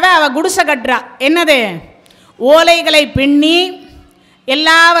பார்க்காதவ அவள் குடிசை கட்டுறா. என்னது? ஓலைகளை பின்னி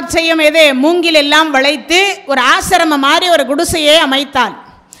எல்லாவற்றையும் மூங்கில் எல்லாம் வளைத்து ஒரு ஆசிரமம் மாதிரி ஒரு குடிசையை அமைத்தாள்.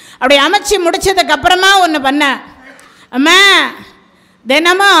 அப்படி அமைச்சு முடிச்சதுக்கு அப்புறமா ஒன்று பண்ண, அம்மா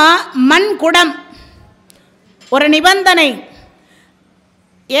தினமும் மண் குடம், ஒரு நிபந்தனை,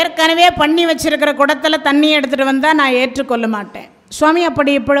 ஏற்கனவே பண்ணி வச்சிருக்கிற குடத்தில் தண்ணி எடுத்துகிட்டு வந்தால் நான் ஏற்றுக்கொள்ள மாட்டேன். சுவாமி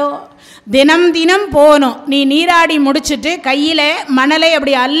அப்படி இப்படோ தினம் தினம் போகணும். நீ நீராடி முடிச்சுட்டு கையில் மணலை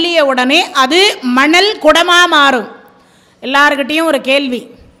அப்படி அள்ளிய உடனே அது மணல் குடமாக மாறும். எல்லாருக்கிட்டையும் ஒரு கேள்வி,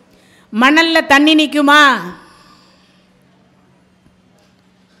 மணலில் தண்ணி நிற்குமா?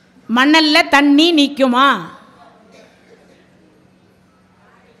 மணலில் தண்ணி நிற்குமா?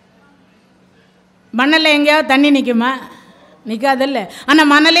 மணலில் எங்கேயாவது தண்ணி நிற்குமா? நிற்காதில்ல.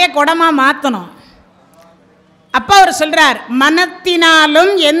 ஆனால் மணலே குடமாக மாற்றணும். அப்போ அவர் சொல்கிறார்,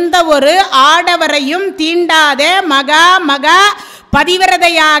 மனத்தினாலும் எந்த ஒரு ஆடவரையும் தீண்டாத மகா மகா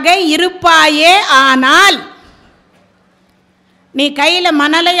பதிவிரதையாக இருப்பாயே, ஆனால் நீ கையில்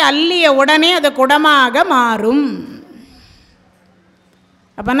மணலை அள்ளிய உடனே அது குடமாக மாறும்.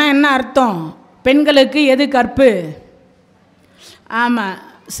 அப்போனா என்ன அர்த்தம்? பெண்களுக்கு எது கற்பு? ஆமாம்,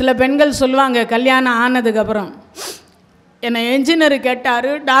 சில பெண்கள் சொல்லுவாங்க கல்யாணம் ஆனதுக்கப்புறம், என்னை என்ஜினியர்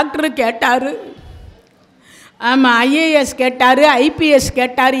கேட்டார், டாக்டரு கேட்டார், ஆமாம் ஐஏஎஸ் கேட்டார், ஐபிஎஸ்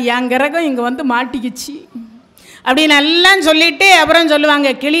கேட்டார், என் கிரகம் இங்கே வந்து மாட்டிக்கிச்சு அப்படின்னு எல்லாம் சொல்லிவிட்டு அப்புறம் சொல்லுவாங்க,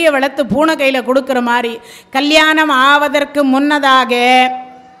 கிளியை வளர்த்து பூனை கையில் கொடுக்குற மாதிரி. கல்யாணம் ஆவதற்கு முன்னதாக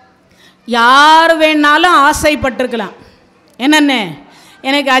யார் வேணாலும் ஆசைப்பட்டிருக்கலாம். என்னென்ன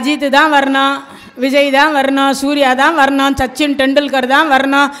எனக்கு அஜித் தான் வரணும், விஜய் தான் வரணும், சூர்யா தான் வரணும், சச்சின் டெண்டுல்கர் தான்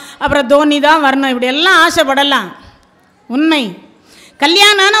வரணும், அப்புறம் தோனி தான் வரணும், இப்படி எல்லாம் ஆசைப்படலாம். உண்மை.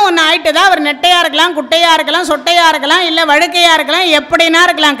 கல்யாணம்னா ஒன்று ஆகிட்டுதான். அவர் நெட்டையாக இருக்கலாம், குட்டையாக இருக்கலாம், சொட்டையாக இருக்கலாம், இல்லை வழுக்கையாக இருக்கலாம், எப்படினா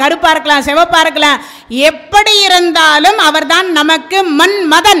இருக்கலாம், கருப்பாக இருக்கலாம், சிவப்பாக இருக்கலாம், எப்படி இருந்தாலும் அவர்தான் நமக்கு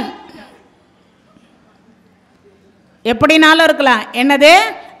மன்மதன். எப்படினாலும் இருக்கலாம். என்னது?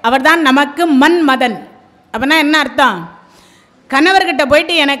 அவர்தான் நமக்கு மன்மதன். அப்படின்னா என்ன அர்த்தம்? கணவர்கிட்ட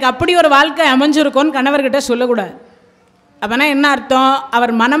போயிட்டு எனக்கு அப்படி ஒரு வாழ்க்கை அமைஞ்சிருக்கோன்னு கணவர்கிட்ட சொல்லக்கூடாது. அப்படின்னா என்ன அர்த்தம்?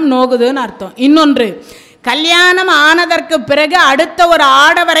 அவர் மனம் நோகுதுன்னு அர்த்தம். இன்னொன்று, கல்யாணம் ஆனதற்கு பிறகு அடுத்த ஒரு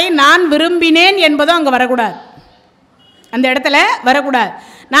ஆடவரை நான் விரும்பினேன் என்பதும் அங்கே வரக்கூடாது. அந்த இடத்துல வரக்கூடாது.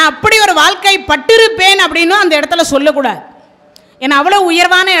 நான் அப்படி ஒரு வாழ்க்கை பட்டிருப்பேன் அப்படின்னும் அந்த இடத்துல சொல்லக்கூடாது. ஏன்னா அவ்வளோ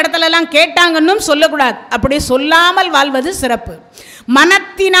உயர்வான இடத்துலலாம் கேட்டாங்கன்னு சொல்லக்கூடாது. அப்படி சொல்லாமல் வாழ்வது சிறப்பு.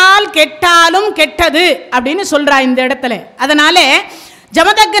 மனத்தினால் கெட்டாலும் கெட்டது அப்படின்னு சொல்கிறா இந்த இடத்துல. அதனால்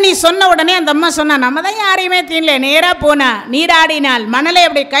ஜமதக்னி சொன்ன உடனே அந்த அம்மா சொன்னா, நம்ம தான் யாரையுமே தீனல, நேராக போனா நீராடினால், மணலை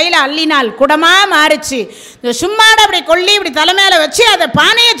அப்படி கையில் அள்ளினால் குடமாக மாறிச்சு, இந்த சும்மாட அப்படி கொல்லி இப்படி தலைமையில வச்சு அதை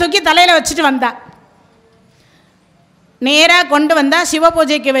பானையை தூக்கி தலையில் வச்சுட்டு வந்தா. நேராக கொண்டு வந்தா, சிவ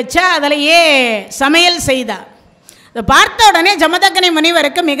பூஜைக்கு வச்சா, அதிலேயே சமையல் செய்தா. இதை பார்த்த உடனே ஜமதக்னி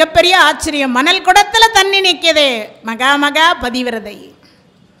முனிவருக்கு மிகப்பெரிய ஆச்சரியம். மணல் குடத்தில் தண்ணி நிற்கியதே, மகா பதிவிரதை,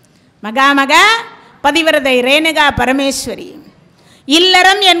 மகா பதிவிரதை ரேணுகா பரமேஸ்வரி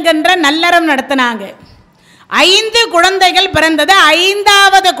இல்லறம் என்கின்ற நல்லறம் நடத்தினாங்க. 5 குழந்தைகள் பிறந்தது.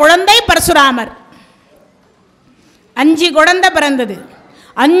 5வது குழந்தை பரசுராமர். 5 குழந்தை பிறந்தது,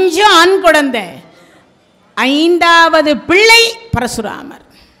 5 ஆண் குழந்தை. 5வது பிள்ளை பரசுராமர்.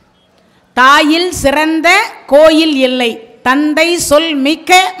 தாயில் சிறந்த கோயில் இல்லை, தந்தை சொல்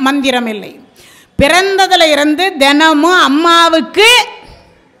மிக்க மந்திரம் இல்லை. பிறந்ததில் இருந்து தினமும் அம்மாவுக்கு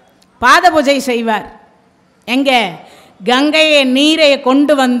பாத பூஜை செய்வார். எங்க? கங்கையை நீரை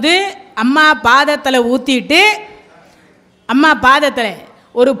கொண்டு வந்து அம்மா பாதத்தில் ஊற்றிட்டு, அம்மா பாதத்தில்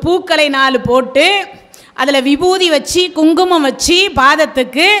ஒரு பூக்களை 4 போட்டு அதில் விபூதி வச்சு குங்குமம் வச்சு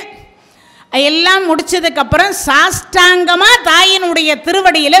பாதத்துக்கு எல்லாம் முடிச்சதுக்கப்புறம் சாஷ்டாங்கமாக தாயினுடைய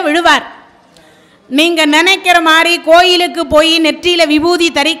திருவடியில் விழுவார். நீங்கள் நினைக்கிற மாதிரி கோயிலுக்கு போய் நெற்றியில் விபூதி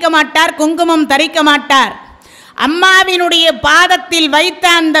தரிக்க மாட்டார், குங்குமம் தரிக்க மாட்டார். அம்மாவினுடைய பாதத்தில் வைத்த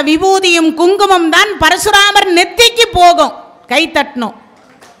அந்த விபூதியும் குங்குமம் தான் பரசுராமர் நெத்திக்கு போகும். கை தட்டணும்.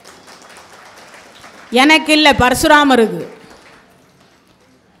 எனக்கு இல்லை, பரசுராமருக்கு.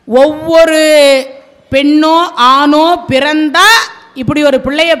 ஒவ்வொரு பெண்ணோ ஆணோ பிறந்தா இப்படி ஒரு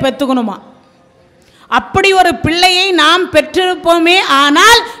பிள்ளையை பெற்றுக்கணுமா? அப்படி ஒரு பிள்ளையை நாம் பெற்றிருப்போமே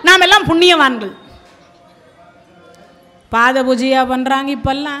ஆனால் நாம் எல்லாம் புண்ணியவான்கள். பாத பூஜையா பண்றாங்க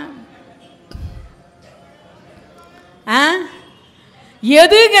இப்பெல்லாம்.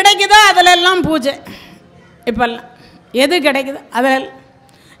 எது கிடைக்குதோ அதிலெல்லாம் பூஜை. இப்பெல்லாம் எது கிடைக்குதோ அதில்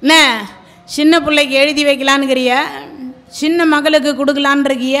என்ன, சின்ன பிள்ளைக்கு எழுதி வைக்கலான்னுக்கிறிய, சின்ன மகளுக்கு கொடுக்கலான்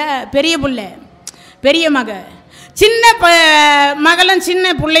இருக்கிய, பெரிய பிள்ளை பெரிய மக, சின்ன மகளும் சின்ன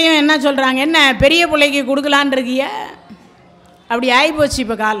பிள்ளையும் என்ன சொல்கிறாங்க, என்ன பெரிய பிள்ளைக்கு கொடுக்கலான் இருக்கிய. அப்படி ஆகிப்போச்சு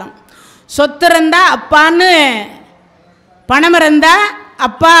இப்போ காலம். சொத்து இருந்தா அப்பான்னு, பணம் இருந்தா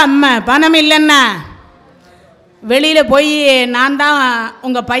அப்பா அம்மா. பணம் இல்லைன்னா வெளியில் போய் நான் தான்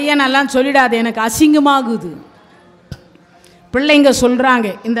உங்கள் பையனெல்லாம் சொல்லிடாது, எனக்கு அசிங்கமாகுது பிள்ளைங்க சொல்கிறாங்க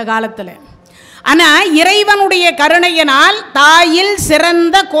இந்த காலத்தில். ஆனால் இறைவனுடைய கருணையினால் தாயில்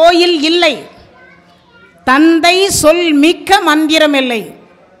சிறந்த கோயில் இல்லை, தந்தை சொல் மிக்க மந்திரம் இல்லை.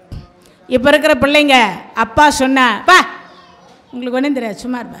 இப்போ இருக்கிற பிள்ளைங்க அப்பா சொன்னா பா உங்களுக்கு ஒன்றும் தெரியாது,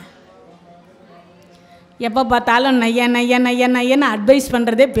 சும்மா இருப்பா, எப்போ பார்த்தாலும் நையா நையா நையா நையன்னு அட்வைஸ்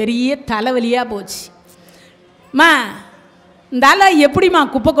பண்ணுறதே பெரிய தலைவலியாக போச்சு. மா இந்த ஆளை எப்படிம்மா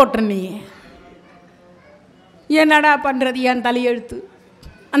குப்பை கொட்டுற நீ, என்னடா பண்ணுறது என் தலையெழுத்து,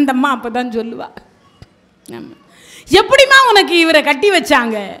 அந்த அம்மா அப்போ தான் சொல்லுவா. எப்படிம்மா உனக்கு இவரை கட்டி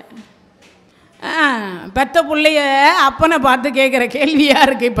வச்சாங்க? பெத்த பிள்ளைய அப்பனை பார்த்து கேட்குற கேள்வியாக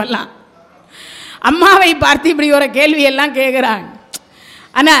இருக்குது இப்பெல்லாம். அம்மாவை பார்த்து இப்படி ஒரு கேள்வியெல்லாம் கேட்குறாங்க.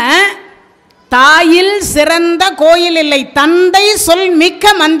 ஆனால் தாயில் சிறந்த கோயில் இல்லை, தந்தை சொல்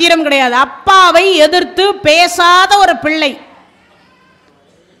மிக்க மந்திரம் கிடையாது. அப்பாவை எதிர்த்து பேசாத ஒரு பிள்ளை,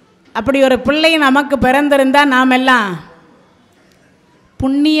 அப்படி ஒரு பிள்ளை நமக்கு பிறந்திருந்தால் நாம் எல்லாம்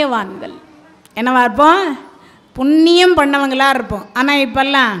புண்ணியவான்கள். என்னவா இருப்போம்? புண்ணியம் பண்ணவங்களாக இருப்போம். ஆனால்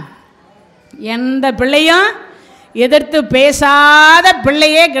இப்பெல்லாம் எந்த பிள்ளையும் எதிர்த்து பேசாத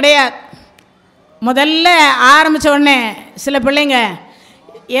பிள்ளையே கிடையாது. முதல்ல ஆரம்பித்த உடனே சில பிள்ளைங்க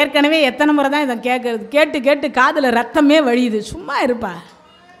ஏற்கனவே எத்தனை முறை தான் இதை கேட்குறது, கேட்டு கேட்டு காதில் ரத்தமே வழியுது. சும்மா இருப்பா,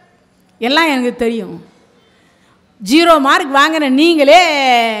 எல்லாம் எனக்கு தெரியும். 0 மார்க் வாங்கின நீங்களே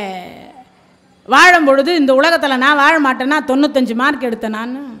வாழும் பொழுது இந்த உலகத்தில் நான் வாழ மாட்டேன்னா 95 மார்க் எடுத்தேன்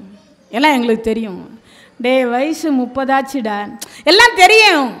நான், எல்லாம் எங்களுக்கு தெரியும். டே வயசு 30 ஆச்சுடா, எல்லாம்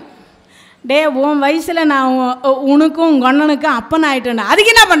தெரியும். டே உன் வயசில் நான் உனக்கும் உங்கள் அண்ணனுக்கும் அப்பன் ஆகிட்டேன்டா,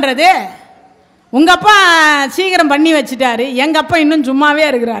 அதுக்கு என்ன பண்ணுறது? உங்கள் அப்பா சீக்கிரம் பண்ணி வச்சுட்டாரு, எங்கள் அப்பா இன்னும் சும்மாவே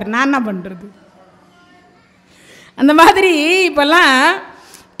இருக்கிறாரு, நான் என்ன பண்ணுறது? அந்த மாதிரி இப்போல்லாம்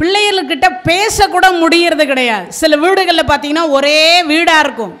பிள்ளைகள்கிட்ட பேசக்கூட முடியறது கிடையாது. சில வீடுகளில் பார்த்தீங்கன்னா ஒரே வீடாக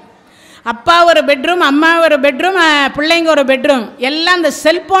இருக்கும், அப்பா ஒரு பெட்ரூம், அம்மா ஒரு பெட்ரூம், பிள்ளைங்க ஒரு பெட்ரூம், எல்லாம் இந்த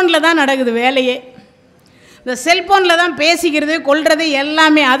செல்ஃபோனில் தான் நடக்குது வேலையே. இந்த செல்ஃபோனில் தான் பேசிக்கிறது கொள்வது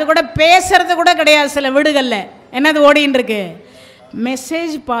எல்லாமே. அது கூட பேசுறது கூட கிடையாது சில வீடுகளில். என்னது ஓடின்னு இருக்கு?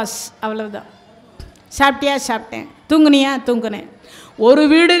 மெசேஜ் பாஸ், அவ்வளவுதான். சாப்பிட்டியா? சாப்பிட்டேன். தூங்குனியா? தூங்குனேன். ஒரு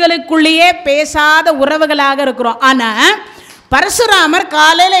வீடுகளுக்குள்ளேயே பேசாத உறவுகளாக இருக்கிறோம். ஆனால் பரசுராமர்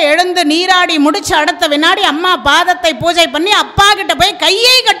காலையில் எழுந்து நீராடி முடிச்சு அடுத்த வினாடி அம்மா பாதத்தை பூஜை பண்ணி அப்பா கிட்ட போய்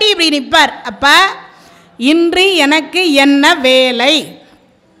கையை கட்டி இப்படி நிற்பார். அப்பா, இன்று எனக்கு என்ன வேலை?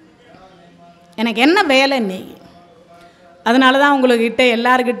 எனக்கு என்ன வேலை இன்னைக்கு? அதனால தான் உங்கள்கிட்ட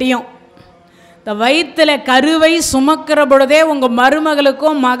எல்லார்கிட்டையும் இந்த வயிற்றில் கருவை சுமக்கிற பொழுதே உங்கள்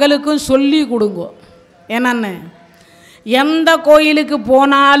மருமகளுக்கும் மகளுக்கும் சொல்லி கொடுங்க. என்னன்னு, எந்த கோயிலுக்கு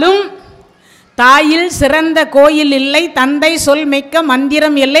போனாலும் தாயில் சிறந்த கோயில் இல்லை, தந்தை சொல் மிக்க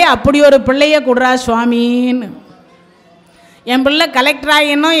மந்திரம் இல்லை, அப்படி ஒரு பிள்ளைய கொடுறா சுவாமின்னு. என் பிள்ளை கலெக்டர்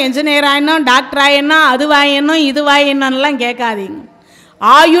ஆயிடணும், என்ஜினியர் ஆயிடணும், டாக்டர் ஆயிடணும், அதுவாயிடணும் இதுவாயிடணும்லாம் கேட்காதீங்க.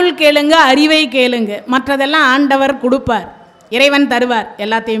 ஆயுள் கேளுங்க, அறிவை கேளுங்க, மற்றதெல்லாம் ஆண்டவர் கொடுப்பார், இறைவன் தருவார்.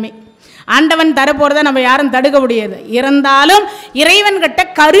 எல்லாத்தையுமே ஆண்டவன் தரப்போகிறத நம்ம யாரும் தடுக்க முடியாது. இருந்தாலும் இறைவன்கிட்ட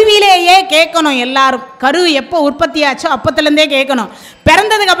கருவிலேயே கேட்கணும். எல்லாரும் கரு எப்போ உற்பத்தி ஆச்சோ அப்பத்துலேருந்தே கேட்கணும்,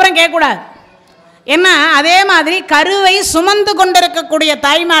 பிறந்ததுக்கு அப்புறம் கேட்கக்கூடாது. ஏன்னா அதே மாதிரி கருவை சுமந்து கொண்டிருக்கக்கூடிய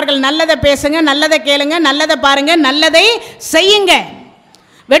தாய்மார்கள் நல்லதை பேசுங்க, நல்லதை கேளுங்க, நல்லதை பாருங்க, நல்லதை செய்யுங்க.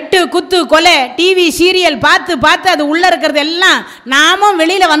 வெட்டு குத்து கொலை டிவி சீரியல் பார்த்து பார்த்து அது உள்ளே இருக்கிறது எல்லாம் நாமும்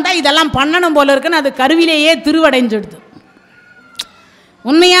வெளியில் வந்தால் இதெல்லாம் பண்ணணும் போல இருக்குன்னு அது கருவிலேயே திருவடைஞ்சிடுது.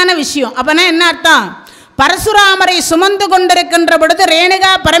 உண்மையான விஷயம். அப்போனா என்ன அர்த்தம்? பரசுராமரை சுமந்து கொண்டிருக்கின்ற பொழுது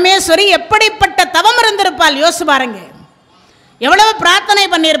ரேணுகா பரமேஸ்வரி எப்படிப்பட்ட தவம் இருந்திருப்பாள் யோசிச்சு பாருங்க. எவ்வளவு பிரார்த்தனை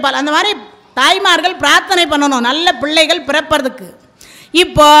பண்ணியிருப்பாள். அந்த மாதிரி தாய்மார்கள் பிரார்த்தனை பண்ணணும் நல்ல பிள்ளைகள் பிறப்பறதுக்கு.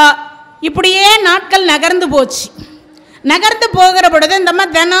 இப்போ இப்படியே நாட்கள் நகர்ந்து போச்சு. நகர்ந்து போகிற பொழுது இந்த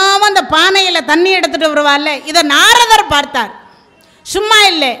மாதிரி தினமும் அந்த பானையில் தண்ணி எடுத்துகிட்டு வருவாள்ல, இதை நாரதர் பார்த்தார். சும்மா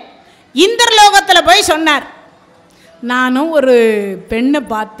இல்லை, இந்திரலோகத்தில் போய் சொன்னார், நானும் ஒரு பெண்ணை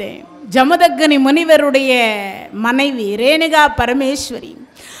பார்த்தேன், ஜமதக்னி முனிவருடைய மனைவி ரேணுகா பரமேஸ்வரி,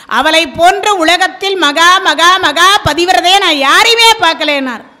 அவளை போன்ற உலகத்தில் மகா மகா மகா பதிவிரதையே நான் யாரையுமே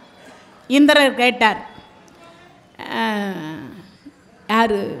பார்க்கலேனார். இந்திரர் கேட்டார்,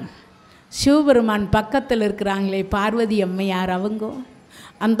 யார்? சிவபெருமான் பக்கத்தில் இருக்கிறாங்களே பார்வதி அம்மையார், அவங்க.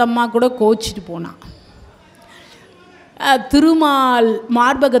 அந்த அம்மா கூட கோச்சிட்டு போனான். திருமால்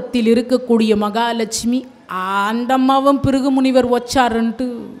மார்பகத்தில் இருக்கக்கூடிய மகாலட்சுமி, அந்த அம்மாவும் பிருகு முனிவர் வச்சாருன்ட்டு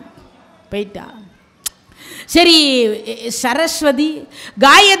போயிட்டா. சரி, சரஸ்வதி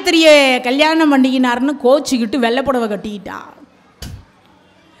காயத்ரியை கல்யாணம் பண்ணிக்கினார்னு கோச்சிக்கிட்டு வெள்ளை புடவை கட்டிக்கிட்டா.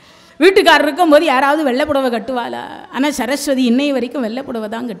 வீட்டுக்காரர் இருக்கும்போது யாராவது வெள்ளை புடவை கட்டுவாளா? ஆனால் சரஸ்வதி இன்னைய வரைக்கும் வெள்ளை புடவை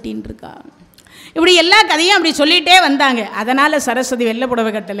தான் கட்டின்னு இருக்கா. இப்படி எல்லா கதையும் அப்படி சொல்லிகிட்டே வந்தாங்க. அதனால் சரஸ்வதி வெள்ளை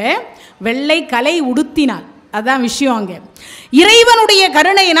புடவை கட்டலை, வெள்ளை கலை உடுத்தினாள். அதுதான் விஷயம். அங்கே இறைவனுடைய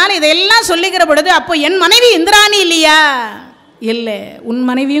கருணையினால் இதையெல்லாம் சொல்லுகிற பொழுது, அப்போ என் மனைவி இந்திராணி இல்லையா? இல்லை, உன்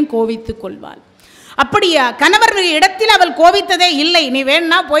மனைவியும் கோவித்து கொள்வாள். அப்படியா? கணவர் இடத்தில் அவள் கோவித்ததே இல்லை. நீ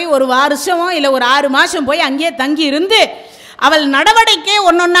வேணா போய் ஒரு வருஷமோ இல்லை ஒரு 6 மாதம் போய் அங்கேயே தங்கி இருந்து அவள் நடவடிக்கை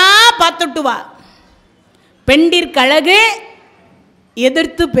ஒன்னொன்னா பார்த்துட்டு வா. பெண்டிற்கழகு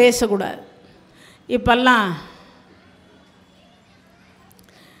எதிர்த்து பேசக்கூடாது. இப்பெல்லாம்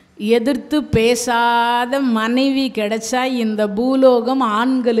எதிர்த்து பேசாத மனைவி கிடைச்சா இந்த பூலோகம்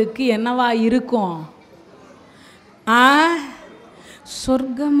ஆண்களுக்கு என்னவா இருக்கும்?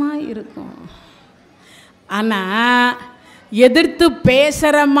 சொர்க்கமாக இருக்கும். ஆனால் எதிர்த்து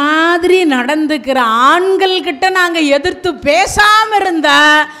பேசுகிற மாதிரி நடந்துக்கிற ஆண்கள்கிட்ட நாங்கள் எதிர்த்து பேசாமல்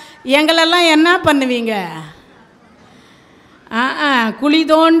இருந்தால் எங்களெல்லாம் என்ன பண்ணுவீங்க? குழி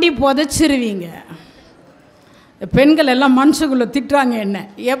தோண்டி புதைச்சிருவீங்க. பெண்கள் எல்லாம் மனுஷக்குள்ளே திட்டுறாங்க, என்ன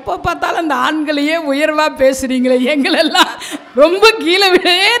எப்போ பார்த்தாலும் அந்த ஆண்களையே உயர்வாக பேசுகிறீங்களே, எங்களெல்லாம் ரொம்ப கீழே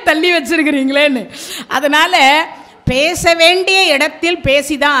தள்ளி வச்சுருக்கிறீங்களேன்னு. அதனால் பேச வேண்டிய இடத்தில்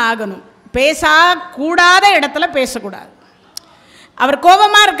பேசி தான் ஆகணும். பேசக்கூடாத இடத்துல பேசக்கூடாது. அவர்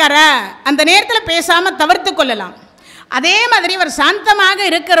கோபமாக இருக்காரா, அந்த நேரத்தில் பேசாமல் தவிர்த்து கொள்ளலாம். அதே மாதிரி அவர் சாந்தமாக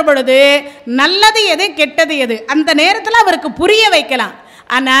இருக்கிற பொழுது நல்லது எது கெட்டது எது அந்த நேரத்தில் அவருக்கு புரிய வைக்கலாம்.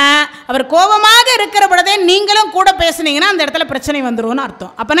 ஆனால் அவர் கோபமாக இருக்கிற பொழுதே நீங்களும் கூட பேசுனீங்கன்னா அந்த இடத்துல பிரச்சனை வந்துரும்னு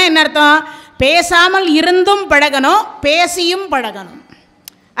அர்த்தம். அப்போனா என்ன அர்த்தம்? பேசாமல் இருந்தும் பழகணும், பேசியும் பழகணும்.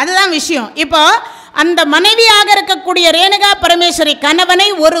 அதுதான் விஷயம். இப்போ அந்த மனைவியாக இருக்கக்கூடிய ரேணுகா பரமேஸ்வரி கணவனை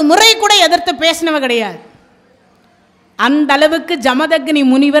ஒரு முறை கூட எதிர்த்து பேசினவ கிடையாது. அந்த அளவுக்கு ஜமதக்னி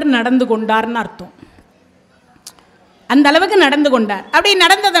முனிவர் நடந்து கொண்டார்னு அர்த்தம். அந்த அளவுக்கு நடந்து கொண்டார். அப்படி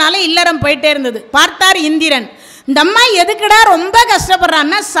நடந்ததுனால இல்லறம் போயிட்டே இருந்தது. பார்த்தார் இந்திரன், இந்த அம்மா எதுக்குடா ரொம்ப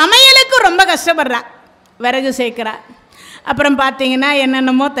கஷ்டப்படுறான்னா சமையலுக்கு ரொம்ப கஷ்டப்படுறா. விறகு சேர்க்குறா, அப்புறம் பார்த்தீங்கன்னா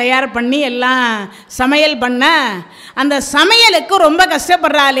என்னென்னமோ தயார் பண்ணி எல்லாம் சமையல் பண்ண அந்த சமையலுக்கு ரொம்ப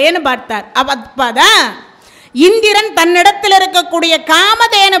கஷ்டப்படுறாளேன்னு பார்த்தார். அப்பதான் இந்திரன் தன்னிடத்தில் இருக்கக்கூடிய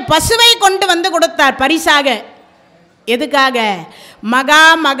காமதேனு பசுவை கொண்டு வந்து கொடுத்தார் பரிசாக. எதுக்காக?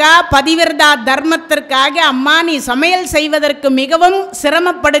 மகா பதிவிரதா தர்மத்திற்காக. அம்மா, நீ சமையல் செய்வதற்கு மிகவும்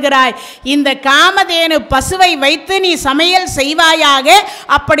சிரமப்படுகிறாய், இந்த காமதேனு பசுவை வைத்து நீ சமையல் செய்வாயாக.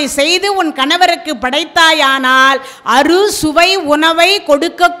 அப்படி செய்து உன் கணவருக்கு படைத்தாயானால் அறுசுவை உணவை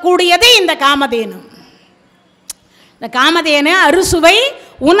கொடுக்கக்கூடியது இந்த காமதேனு. இந்த காமதேனு அறுசுவை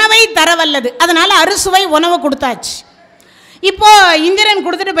உணவை தரவல்லது. அதனால அறுசுவை உணவு கொடுத்தாச்சு. இப்போ இந்திரன்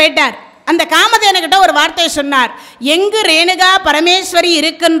கொடுத்துட்டு போயிட்டார். அந்த காமதேனுக்கிட்ட ஒரு வார்த்தை சொன்னார், எங்கு ரேணுகா பரமேஸ்வரி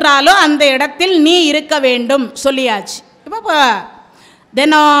இருக்கின்றாலோ அந்த இடத்தில் நீ இருக்க வேண்டும் சொல்லியாச்சு. இப்போ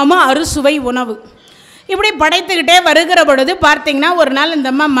தினமும் அறுசுவை உணவு இப்படி படைத்துக்கிட்டே வருகிற பொழுது பார்த்தீங்கன்னா ஒரு நாள்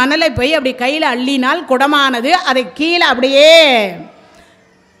இந்த அம்மா மணலை போய் அப்படி கையில் அள்ளினால் குடமானது. அதை கீழே அப்படியே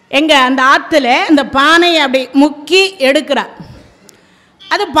எங்கே அந்த ஆற்றுல அந்த பானையை அப்படி முக்கி எடுக்கிறார்.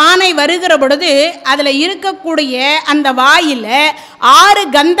 அது பானை வருகிற பொழுது அதில் இருக்கக்கூடிய அந்த வாயில் 6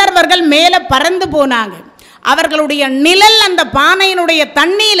 கந்தர்வர்கள் மேலே பறந்து போனாங்க. அவர்களுடைய நிழல் அந்த பானையினுடைய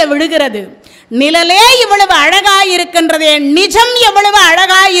தண்ணியில் விழுகிறது. நிழலே இவ்வளவு அழகாக இருக்கின்றதே, நிஜம் எவ்வளவு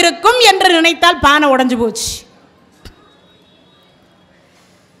அழகாக இருக்கும் என்று நினைத்தால் பானை உடைஞ்சு போச்சு.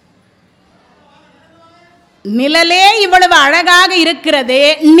 நிழலே இவ்வளவு அழகாக இருக்கிறதே,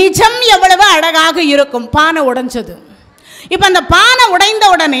 நிஜம் எவ்வளவு அழகாக இருக்கும், பானை உடைஞ்சது. இப்போ அந்த பானை உடைந்த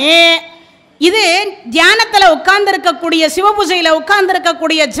உடனே இது தியானத்தில் உட்கார்ந்துருக்கக்கூடிய சிவபூஜையில்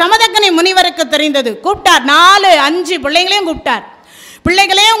உட்கார்ந்துருக்கக்கூடிய ஜமதக்னி முனிவருக்கு தெரிந்தது. கூப்பிட்டார், 4-5 பிள்ளைங்களையும் கூப்பிட்டார்.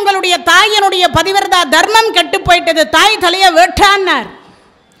 பிள்ளைகளே, உங்களுடைய தாயினுடைய பதிவிரதா தர்மம் கெட்டு போயிட்டது, தாய் தலையை வெட்டான்னார்.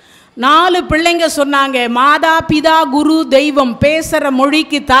 4 பிள்ளைங்க சொன்னாங்க, மாதா பிதா குரு தெய்வம், பேசுகிற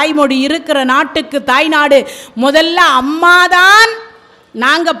மொழிக்கு தாய்மொழி, இருக்கிற நாட்டுக்கு தாய்நாடு. முதல்ல அம்மாதான்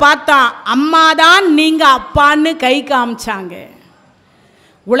நாங்கள் பார்த்தோம், அம்மாதான் நீங்கள் அப்பான்னு கை காமிச்சாங்க.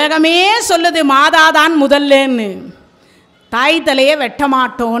 உலகமே சொல்லுது மாதாதான் முதல்லன்னு. தாய் தலையை வெட்ட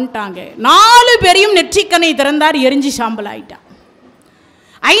மாட்டோன்ட்டாங்க. 4 பேரையும் நெற்றிக்கனை திறந்தார், எரிஞ்சு சாம்பல் ஆயிட்டான்.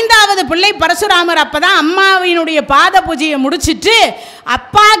 5வது பிள்ளை பரசுராமர். அப்பதான் அம்மாவினுடைய பாத பூஜையை முடிச்சுட்டு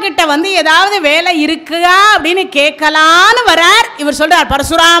அப்பா கிட்ட வந்து ஏதாவது வேலை இருக்குதா அப்படின்னு கேட்கலான்னு வரார். இவர் சொல்றார்,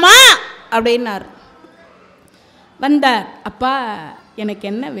 பரசுராமா அப்படின்னார். வந்தார். அப்பா, எனக்கு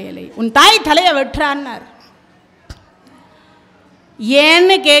என்ன வேலை? உன் தாய் தலையை வெட்டுறான்னார்.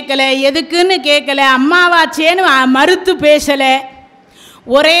 ஏன்னு கேட்கல, எதுக்குன்னு கேட்கல, அம்மாவாச்சேன்னு மறுத்து பேசல,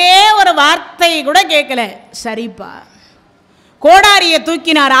 ஒரே ஒரு வார்த்தை கூட கேட்கல. சரிப்பா. கோடாரியை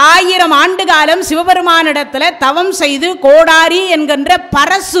தூக்கினார். 1000 ஆண்டு காலம் சிவபெருமானிடத்தில் தவம் செய்து கோடாரி என்கின்ற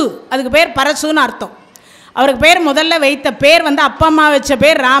பரசு, அதுக்கு பேர் பரசுன்னு அர்த்தம். அவருக்கு பேர் முதல்ல வைத்த பேர் வந்து அப்பா அம்மா வச்ச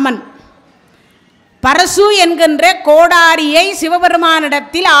பேர் ராமன். பரசு என்கின்ற கோடாரியை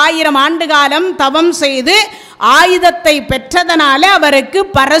சிவபெருமானிடத்தில் 1000 ஆண்டு காலம் தவம் செய்து ஆயுதத்தை பெற்றதனால அவருக்கு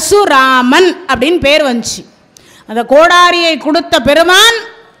பரசுராமன் அப்படின்னு பேர் வந்துச்சு. அந்த கோடாரியை கொடுத்த பெருமான்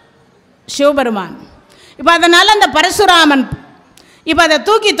சிவபெருமான். இப்போ அதனால் அந்த பரசுராமன் இப்போ அதை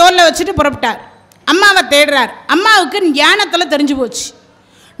தூக்கி தோளில் வச்சுட்டு புறப்பட்டார். அம்மாவை தேடுறார். அம்மாவுக்கு ஞானத்தில் தெரிஞ்சு போச்சு,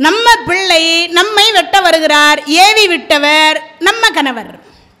 நம்ம பிள்ளை நம்மை வெட்ட வருகிறார், ஏவி விட்டவர் நம்ம கணவர்.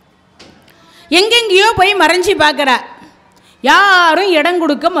 எங்கெங்கேயோ போய் மறைஞ்சி பார்க்குறார். யாரும் இடம்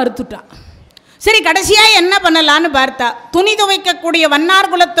கொடுக்க மறுத்துட்டான். சரி, கடைசியாக என்ன பண்ணலான்னு பார்த்தா, துணி துவைக்கக்கூடிய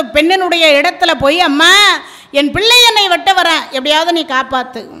வண்ணார் குலத்து பெண்ணினுடைய இடத்துல போய், அம்மா, என் பிள்ளை என்னை வெட்ட வரேன், எப்படியாவது நீ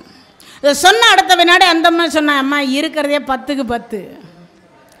காப்பாற்று. இதை சொன்ன அடுத்த வினாடி அந்த அம்மா சொன்னான், அம்மா இருக்கிறதே 10க்கு 10.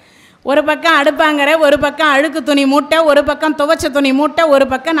 ஒரு பக்கம் அடுப்பாங்கிற, ஒரு பக்கம் அழுக்கு துணி மூட்டை, ஒரு பக்கம் துவைச்ச துணி மூட்டை, ஒரு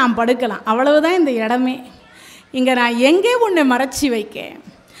பக்கம் நான் படுக்கலாம், அவ்வளவுதான் இந்த இடமே. இங்கே நான் எங்கே உன்னை மறைச்சி வைக்க?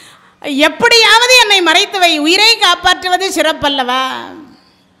 எப்படியாவது என்னை மறைத்து வை, உயிரை காப்பாற்றுவது சிறப்பல்லவா?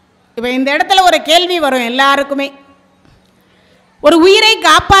 இப்போ இந்த இடத்துல ஒரு கேள்வி வரும் எல்லாருக்குமே. ஒரு உயிரை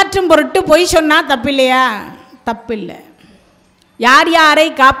காப்பாற்றும் பொருட்டு பொய் சொன்னால் தப்பில்லையா? தப்பில்லை. யார் யாரை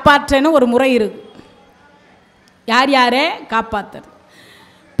காப்பாற்றன்னு ஒரு முறை இருக்கு. யார் யாரை காப்பாற்றுறது?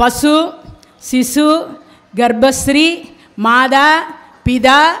 பசு, சிசு, கர்ப்பஸ்ரீ, மாதா,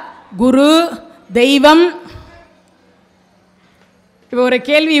 பிதா, குரு, தெய்வம், இப்போ ஒரு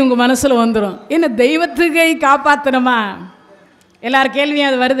கேள்வி உங்கள் மனசில் வந்துடும், என்ன தெய்வத்துக்கு காப்பாற்றணுமா? எல்லார் கேள்வியும்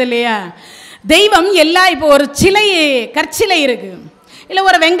அது வருது இல்லையா? தெய்வம் எல்லாம் இப்போ ஒரு சிலை, கற்சிலை இருக்குது, இல்லை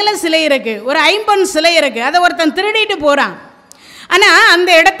ஒரு வெங்கல சிலை இருக்குது, ஒரு ஐம்பொன் சிலை இருக்குது, அதை ஒருத்தன் திருடிட்டு போகிறான். ஆனால்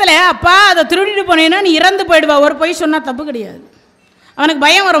அந்த இடத்துல அப்பா அதை திருடிட்டு போனேன்னா நீ இறந்து போயிடுவா, ஒரு பொய் சொன்னால் தப்பு கிடையாது. அவனுக்கு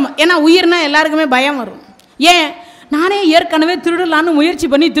பயம் வரும், ஏன்னா உயிர்னா எல்லாருக்குமே பயம் வரும். ஏன், நானே ஏற்கனவே திருடலான்னு முயற்சி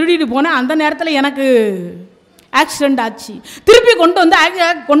பண்ணி திருடிட்டு போனேன், அந்த நேரத்தில் எனக்கு ஆக்சிடெண்ட் ஆச்சு, திருப்பி கொண்டு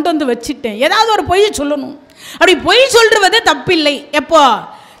வந்து வச்சுட்டேன், ஏதாவது ஒரு பொய்யை சொல்லணும். அப்படி பொய் சொல்றது தப்பில்லை. எப்போ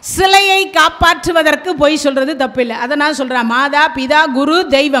சிலையை காப்பாற்றுவதற்கு பொய் சொல்றது தப்பில்லை. அதை நான் சொல்கிறேன், மாதா பிதா குரு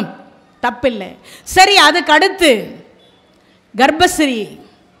தெய்வம் தப்பில்லை. சரி, அதுக்கு அடுத்து கர்ப்பஸ்ரீ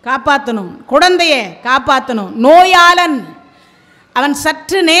காப்பாற்றணும், குழந்தைய காப்பாற்றணும், நோயாளன் அவன்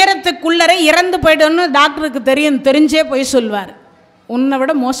சற்று நேரத்துக்குள்ளரை இறந்து போய்டுன்னு டாக்டருக்கு தெரிஞ்சே போய் சொல்வார். உன்னை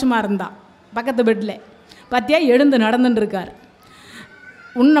விட மோசமாக இருந்தான் பக்கத்து பெட்டில், பார்த்தியா எழுந்து நடந்துட்டு இருக்கார்,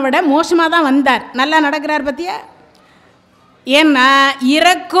 உன்னை விட மோசமாக தான் வந்தார், நல்லா நடக்கிறார் பார்த்தியா. ஏன்னா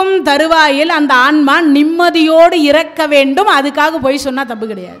இறக்கும் தருவாயில் அந்த ஆன்மா நிம்மதியோடு இறக்க வேண்டும், அதுக்காக போய் சொன்னால் தப்பு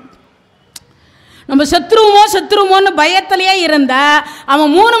கிடையாது. நம்ம செத்துருவோமோன்னு பயத்திலேயே இருந்தால்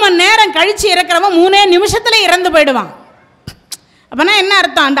அவன் 3 மணி நேரம் கழித்து இறக்கிறவன் 3 நிமிஷத்தில் இறந்து போயிடுவான். அப்போனா என்ன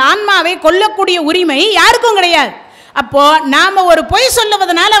அர்த்தம், அந்த ஆன்மாவை கொல்லக்கூடிய உரிமை யாருக்கும் கிடையாது. அப்போது நாம் ஒரு பொய்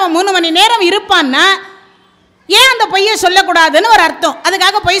சொல்லுவதனால அவன் 3 மணி நேரம் இருப்பான்னா ஏன் அந்த பொய்யை சொல்லக்கூடாதுன்னு ஒரு அர்த்தம்.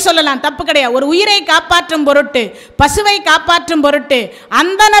 அதுக்காக பொய் சொல்லலாம், தப்பு கிடையாது. ஒரு உயிரை காப்பாற்றும் பொருட்டு, பசுவை காப்பாற்றும் பொருட்டு,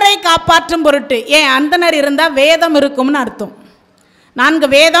 அந்தணரை காப்பாற்றும் பொருட்டு. ஏன், அந்தணர் இருந்தால் வேதம் இருக்கும்னு அர்த்தம். 4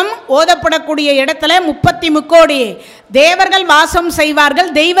 வேதம் ஓதப்படக்கூடிய இடத்துல 30 முக்கோடி தேவர்கள் வாசம் செய்வார்கள்,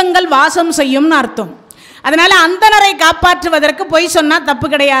 தெய்வங்கள் வாசம் செய்யும்னு அர்த்தம். அதனால் அந்தணரை காப்பாற்றுவதற்கு பொய் சொன்னால் தப்பு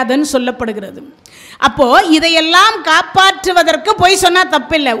கிடையாதுன்னு சொல்லப்படுகிறது. அப்போது இதையெல்லாம் காப்பாற்றுவதற்கு பொய் சொன்னால்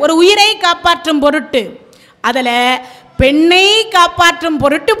தப்பில்லை. ஒரு உயிரை காப்பாற்றும் பொருட்டு, அதில் பெண்ணை காப்பாற்றும்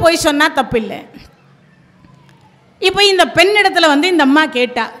பொருட்டு பொய் சொன்னால் தப்பில்லை. இப்போ இந்த பெண்ணிடத்தில் இந்த அம்மா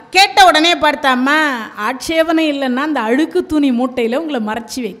கேட்ட உடனே பார்த்தா, அம்மா ஆட்சேபனை இல்லைன்னா அந்த அழுக்கு துணி மூட்டையில் உங்களை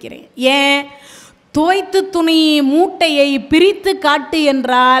மறைச்சி வைக்கிறேன். ஏன், துவைத்து துணி மூட்டையை பிரித்து காட்டு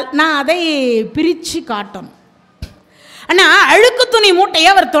என்றால் நான் அதை பிரித்து காட்டணும். ஆனால் அழுக்கு துணி மூட்டையை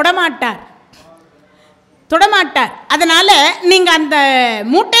அவர் தொடமாட்டார். அதனால் நீங்கள் அந்த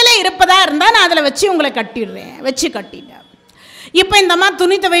மூட்டையில் இருப்பதா இருந்தால் நான் அதில் வச்சு உங்களை கட்டிட்டேன். இப்போ இந்த அம்மா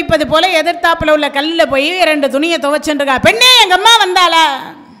துணி துவைப்பது போல எதிர்த்தாப்பில் உள்ள கல்லில் போய் 2 துணியை துவைச்சுருக்கா. பெண்ணே, எங்கள் அம்மா வந்தாளா?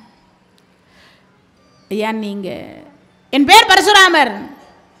 ஐயா, நீங்கள், என் பேர் பரசுராமர்,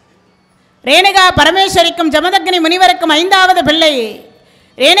 ரேணுகா பரமேஸ்வரிக்கும் ஜமதக்னி முனிவருக்கும் 5வது பிள்ளை.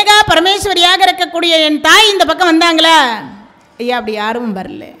 ரேணுகா பரமேஸ்வரியாக இருக்கக்கூடிய என் தாய் இந்த பக்கம் வந்தாங்களா? ஐயா, அப்படி யாரும்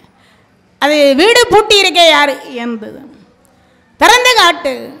வரல. அது வீடு பூட்டி இருக்கே, யாரு இருந்தது? திறந்து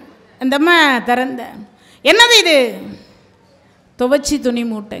காட்டு. இந்த அம்மா திறந்த, என்னது இது? துவைச்சி துணி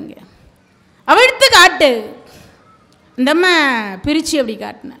மூட்டைங்க, அவிழ்த்து காட்டு. இந்த அம்மா பிரித்து அப்படி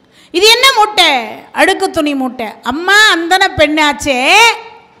காட்டின, இது என்ன மூட்டை? அழுக்கு துணி மூட்டை. அம்மா அந்தன பெண்ணாச்சே,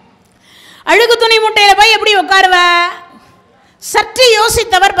 அழுக்கு துணி மூட்டையில் போய் எப்படி உட்காருவ? சற்று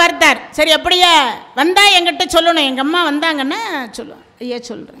யோசித்தவர் பார்த்தார். சரி, அப்படியே வந்தா என்கிட்ட சொல்லணும், எங்கள் அம்மா வந்தாங்கன்னா சொல்லுவேன். ஐயா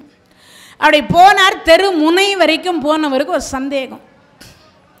சொல்கிறேன். அப்படி போனார். தெரு முனை வரைக்கும் போனவருக்கு ஒரு சந்தேகம்.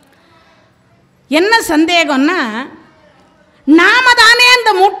 என்ன சந்தேகம்னா, நாம தானே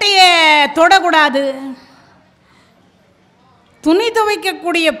அந்த மூட்டையை தொடக்கூடாது, துணி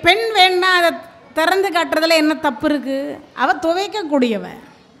துவைக்கக்கூடிய பெண் வேணா அதை திறந்து காட்டுறதுல என்ன தப்பு இருக்குது? அவள் துவைக்கக்கூடியவ,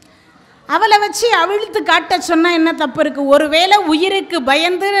 அவளை வச்சு அவிழ்த்து காட்ட சொன்னால் என்ன தப்பு இருக்குது? ஒருவேளை உயிருக்கு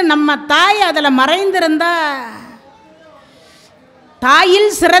பயந்து நம்ம தாய் அதில் மறைந்திருந்தா, தாயில்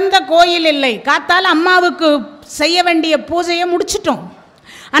சிறந்த கோயில் இல்லை, காத்தால் அம்மாவுக்கு செய்ய வேண்டிய பூஜையை முடிச்சிட்டோம்.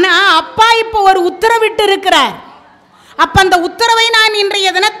 ஆனால் அப்பா இப்போ ஒரு உத்தரவிட்டு இருக்கிறார். அப்போ அந்த உத்தரவை நான் இன்றைய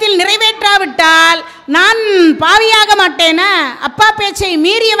தினத்தில் நிறைவேற்றாவிட்டால் நான் பாவியாக மாட்டேனா? அப்பா பேச்சை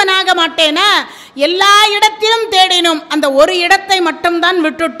மீறியவனாக மாட்டேனா? எல்லா இடத்திலும் தேடினோம், அந்த ஒரு இடத்தை மட்டும்தான்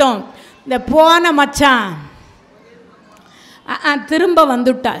விட்டுட்டோம். இந்த போன மச்சான் திரும்ப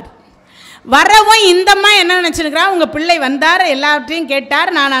வந்துட்டார். வரவும் இந்தம்மா என்ன நினச்சிருக்கிறா, உங்கள் பிள்ளை வந்தார், எல்லாவற்றையும் கேட்டார்,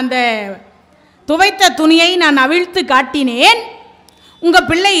 நான் அந்த துவைத்த துணியை நான் அவிழ்த்து காட்டினேன், உங்கள்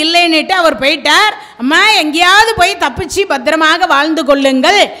பிள்ளை இல்லைன்னுட்டு அவர் போயிட்டார். அம்மா, எங்கேயாவது போய் தப்பிச்சு பத்திரமாக வாழ்ந்து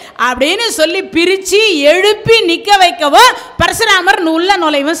கொள்ளுங்கள் அப்படின்னு சொல்லி பிரித்து எழுப்பி நிற்க வைக்கவும் பரசுராமர் உள்ள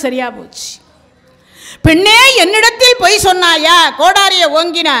நுழைவும் சரியாக போச்சு. பெண்ணே, என்னிடத்தில் பொய் சொன்னாயா? கோடாரியை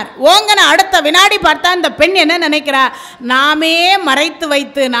ஓங்கினார். ஓங்கின அடுத்த வினாடி பார்த்தா இந்த பெண் என்ன நினைக்கிறா, நாமே மறைத்து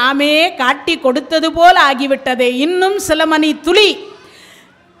வைத்து நாமே காட்டி கொடுத்தது போல் ஆகிவிட்டதே, இன்னும் சில மணி துளி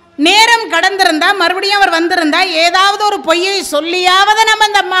நேரம் கடந்திருந்தா, மறுபடியும் அவர் வந்திருந்தா, ஏதாவது ஒரு பொய்யை சொல்லியாவது நம்ம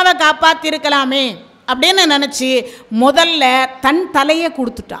இந்த அம்மாவை காப்பாற்றிருக்கலாமே அப்படின்னு நினச்சி முதல்ல தன் தலையை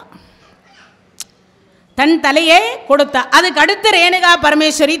கொடுத்துட்டான். தன் தலையை கொடுத்தா. அதுக்கு அடுத்து ரேணுகா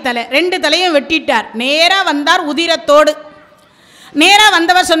பரமேஸ்வரி தலை, 2 தலையும் வெட்டிட்டார். நேராக வந்தார் உதிரத்தோடு. நேராக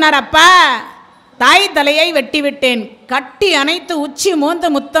வந்தவர் சொன்னார், அப்பா தாய் தலையை வெட்டி விட்டேன். கட்டி அணைத்து உச்சி மோந்து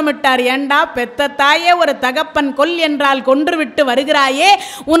முத்தமிட்டார். ஏண்டா பெத்த தாயே, ஒரு தகப்பன் கொல் என்றால் கொன்று விட்டு வருகிறாயே,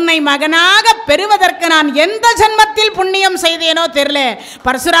 உன்னை மகனாக பெறுவதற்கு நான் எந்த ஜென்மத்தில் புண்ணியம் செய்தேனோ தெரியல.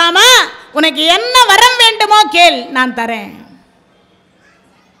 பரசுராமா, உனக்கு என்ன வரம் வேண்டுமோ கேள், நான் தரேன்.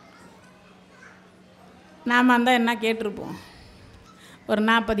 நாம் தான் என்ன கேட்டிருப்போம்? ஒரு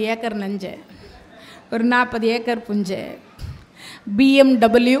 40 ஏக்கர் நஞ்ச, ஒரு 40 ஏக்கர் புஞ்சை,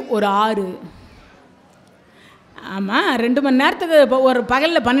 BMW ஒரு 6. ஆமாம், 2 மணி நேரத்துக்கு இப்போ ஒரு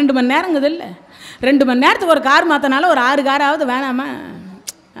பகலில் 12 மணி நேரங்குது இல்லை, 2 மணி நேரத்துக்கு ஒரு கார் மாற்றினாலும் ஒரு 6 காராவது வேணாமா?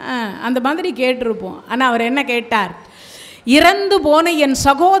 அந்த மாதிரி கேட்டிருப்போம். ஆனால் அவர் என்ன கேட்டார்? இறந்து போன என்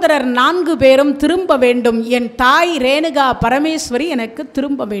சகோதரர் 4 பேரும் திரும்ப வேண்டும், என் தாய் ரேணுகா பரமேஸ்வரி எனக்கு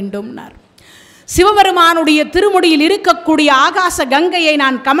திரும்ப வேண்டும்னார். சிவபெருமானுடைய திருமுடியில் இருக்கக்கூடிய ஆகாச கங்கையை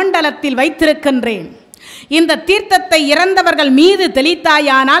நான் கமண்டலத்தில் வைத்திருக்கின்றேன். இந்த தீர்த்தத்தை இறந்தவர்கள் மீது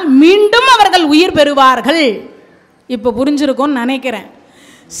தெளித்தாயானால் மீண்டும் அவர்கள் உயிர் பெறுவார்கள். இப்போ புரிஞ்சிருக்கும்னு நினைக்கிறேன்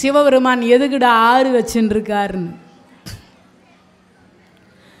சிவபெருமான் எதுக்குடா 6 வச்சுருக்காருன்னு.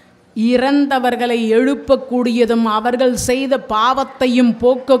 இறந்தவர்களை எழுப்பக்கூடியதும் அவர்கள் செய்த பாவத்தையும்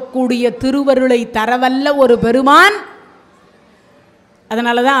போக்கக்கூடிய திருவருளை தரவல்ல ஒரு பெருமான்.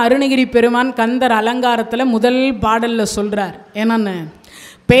 அதனால தான் அருணகிரி பெருமான் கந்தர் அலங்காரத்தில் முதல் பாடலில் சொல்கிறார், என்னன்னு?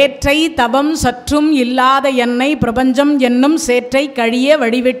 பேற்றை தவம் சற்றும் இல்லாத என்னை பிரபஞ்சம் என்னும் சேற்றை கழிய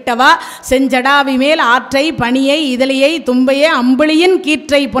வடிவிட்டவா, செஞ்சடாவி மேல் ஆற்றை பணியை இதழியை தும்பையே அம்புலியின்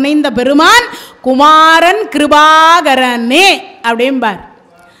கீற்றை புனைந்த பெருமான் குமாரன் கிருபாகரனே அப்படிம்பார்.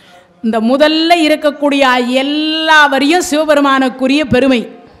 இந்த முதல்ல இருக்கக்கூடிய எல்லாவரையும் சிவபெருமானுக்குரிய பெருமை.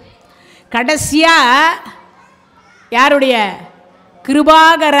 கடைசியாக யாருடைய?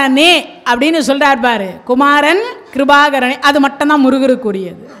 கிருபாகரனே அப்படின்னு சொல்கிறார் பாரு, குமாரன் கிருபாகரனே. அது மட்டும்தான்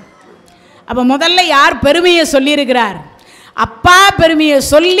முருகருக்குரியது. அப்போ முதல்ல யார் பெருமையை சொல்லியிருக்கிறார்? அப்பா பெருமையை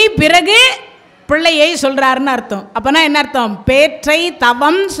சொல்லி பிறகு பிள்ளையை சொல்கிறாருன்னு அர்த்தம். அப்போனா என்ன அர்த்தம்? பேற்றை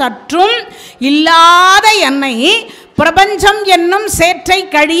தவம் சற்றும் இல்லாத என்னை பிரபஞ்சம் என்னும் சேற்றை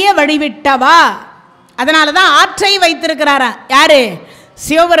கழிய வடிவிட்டவா. அதனால தான் ஆற்றை வைத்திருக்கிறாரா. யாரு?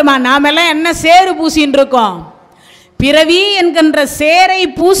 சிவபெருமான். நாமெல்லாம் என்ன சேறு பூசின்னு இருக்கோம்? பிறவி என்கின்ற சேரை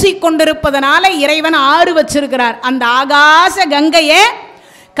பூசிக்கொண்டிருப்பதனால இறைவன் 6 வச்சிருக்கிறார். அந்த ஆகாச கங்கையை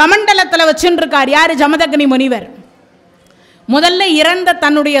கமண்டலத்தில் வச்சுருக்கார். யார்? ஜமதக்னி முனிவர். முதல்ல இறந்த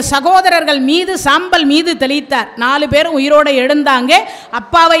தன்னுடைய சகோதரர்கள் மீது சாம்பல் மீது தெளித்தார். 4 பேரும் உயிரோடு எழுந்தாங்க.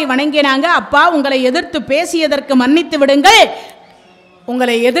 அப்பாவை வணங்கினாங்க. அப்பா, உங்களை எதிர்த்து பேசியதற்கு மன்னித்து விடுங்கள்,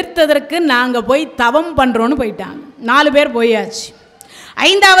 உங்களை எதிர்த்ததற்கு நாங்கள் போய் தவம் பண்ணுறோன்னு போயிட்டாங்க. 4 பேர் போயாச்சு.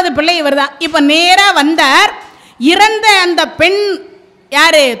 5வது பிள்ளை இவர் தான். இப்போ நேராக வந்தார். இறந்த அந்த பெண்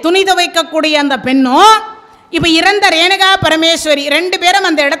யாரு? துணி துவைக்கக்கூடிய அந்த பெண்ணும் இப்போ இறந்த ரேணுகா பரமேஸ்வரி 2 பேரும்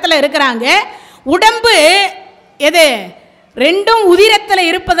அந்த இடத்துல இருக்கிறாங்க. உடம்பு எது? 2ம் உதிரத்தில்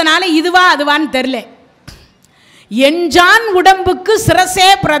இருப்பதனால இதுவா அதுவான்னு தெரில. எஞ்சான் உடம்புக்கு சிரசே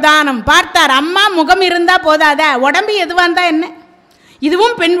பிரதானம். பார்த்தார், அம்மா முகம் இருந்தால் போதாத, உடம்பு எதுவாக இருந்தால் என்ன?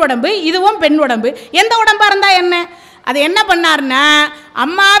 இதுவும் பெண் உடம்பு, இதுவும் பெண் உடம்பு, எந்த உடம்பாக இருந்தால் என்ன? அது என்ன பண்ணார்னா,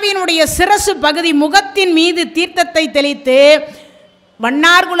 அம்மாவினுடைய சிரசு பகுதி முகத்தின் மீது தீர்த்தத்தை தெளித்து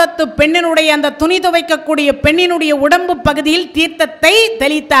வண்ணார்குலத்து பெண்ணினுடைய அந்த துணி துவைக்கக்கூடிய பெண்ணினுடைய உடம்பு பகுதியில் தீர்த்தத்தை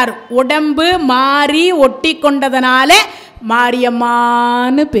தெளித்தார். உடம்பு மாறி ஒட்டி கொண்டதனால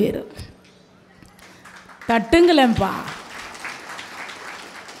மாரியம்மான்னு பேரு. தட்டுங்களேப்பா.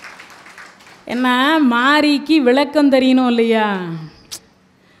 என்ன மாரிக்கு விளக்கம் தெரியணும் இல்லையா?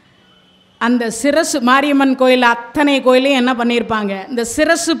 அந்த சிரசு மாரியம்மன் கோயில் அத்தனை கோயிலையும் என்ன பண்ணியிருப்பாங்க? இந்த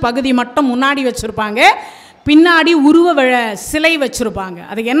சிரசு பகுதி மட்டும் முன்னாடி வச்சுருப்பாங்க, பின்னாடி உருவ சிலை வச்சுருப்பாங்க.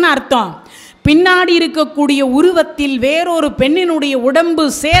 அதுக்கு என்ன அர்த்தம்? பின்னாடி இருக்கக்கூடிய உருவத்தில் வேறொரு பெண்ணினுடைய உடம்பு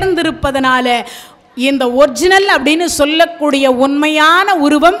சேர்ந்திருப்பதனால இந்த ஒரிஜினல் அப்படின்னு சொல்லக்கூடிய உண்மையான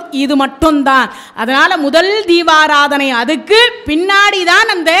உருவம் இது மட்டும்தான். அதனால் முதல் தீபாராதனை அதுக்கு பின்னாடி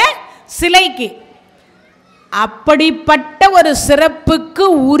தான் அந்த சிலைக்கு. அப்படிப்பட்ட ஒரு சிறப்புக்கு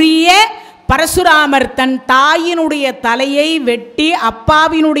உரிய பரசுராமர் தன் தாயினுடைய தலையை வெட்டி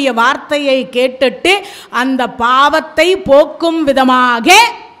அப்பாவினுடைய வார்த்தையை கேட்டுட்டு அந்த பாவத்தை போக்கும் விதமாக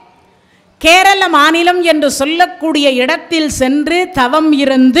கேரள மாநிலம் என்று சொல்லக்கூடிய இடத்தில் சென்று தவம்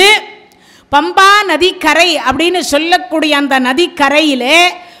இருந்து பம்பா நதிக்கரை அப்படின்னு சொல்லக்கூடிய அந்த நதிக்கரையிலே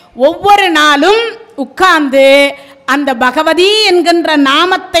ஒவ்வொரு நாளும் உட்கார்ந்து அந்த பகவதி என்கின்ற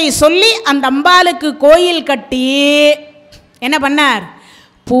நாமத்தை சொல்லி அந்த அம்பாளுக்கு கோயில் கட்டி என்ன பண்ணார்?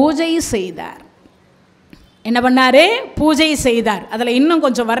 பூஜை செய்தார். என்ன பண்ணார்? பூஜை செய்தார். அதில் இன்னும்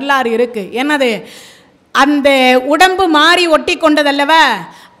கொஞ்சம் வரலாறு இருக்குது. என்னது? அந்த உடம்பு மாறி ஒட்டி கொண்டதல்லவா,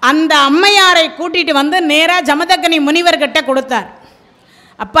 அந்த அம்மையாரை கூட்டிட்டு வந்து நேராக ஜமதக்னி முனிவர்கிட்ட கொடுத்தார்.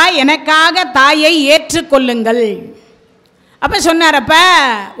 அப்பா எனக்காக தாயை ஏற்றுக்கொள்ளுங்கள். அப்போ சொன்னார், அப்பா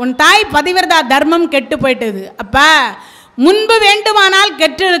உன் தாய் பதிவிரதா தர்மம் கெட்டு போயிட்டது. அப்பா முன்பு வேண்டுமானால்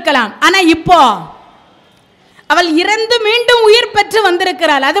கெட்டு இருக்கலாம், ஆனால் இப்போ அவள் இறந்து மீண்டும் உயிர் பெற்று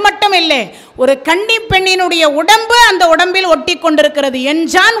வந்திருக்கிறாள். அது மட்டும் இல்லை, ஒரு கன்னி பெண்ணினுடைய உடம்பு அந்த உடம்பில் ஒட்டி கொண்டிருக்கிறது.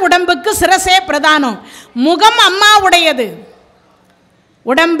 என்ஜான் உடம்புக்கு சிரசே பிரதானம், முகம் அம்மாவுடையது,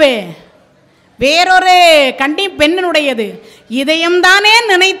 உடம்பு வேறொரு கன்னி பெண்ணினுடையது. இதயம்தானே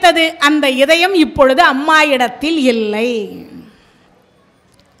நினைத்தது, அந்த இதயம் இப்பொழுது அம்மா இடத்தில் இல்லை.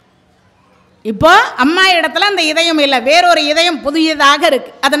 இப்போ அம்மா இடத்துல அந்த இதயம் இல்லை, வேறொரு இதயம் புதியதாக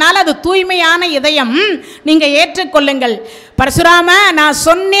இருக்கு. அதனால அது தூய்மையான இதயம், நீங்க ஏற்றுக்கொள்ளுங்கள். பரசுராம நான்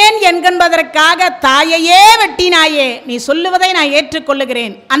சொன்னேன் என்கின்றதற்காக தாயையே வெட்டினாயே, நீ சொல்லுவதை நான்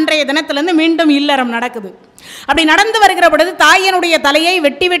ஏற்றுக்கொள்ளுகிறேன். அன்றைய தினத்திலிருந்து மீண்டும் இல்லறம் நடக்குது. அப்படி நடந்து வருகிற பொழுது தாயினுடைய தலையை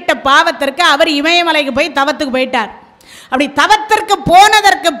வெட்டிவிட்ட பாவத்திற்கு அவர் இமயமலைக்கு போய் தவத்துக்கு போயிட்டார். அப்படி தவத்திற்கு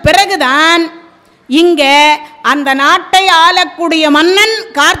போனதற்கு பிறகுதான் இங்க அந்த நாட்டை ஆளக்கூடிய மன்னன்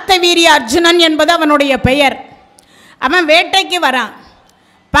கார்த்தவீரிய அர்ஜுனன் என்பது அவனுடைய பெயர். அவன் வேட்டைக்கு வரான்.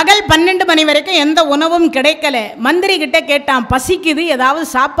 பகல் 12 மணி வரைக்கும் எந்த உணவும் கிடைக்கல. மந்திரி கிட்ட கேட்டான், பசிக்குது, ஏதாவது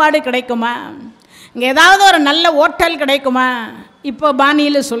சாப்பாடு கிடைக்குமா, இங்கே ஏதாவது ஒரு நல்ல ஹோட்டல் கிடைக்குமா, இப்போ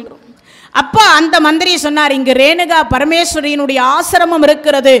பாணியில் சொல்கிறோம். அப்போ அந்த மந்திரி சொன்னார், இங்கு ரேணுகா பரமேஸ்வரியினுடைய ஆசிரமம்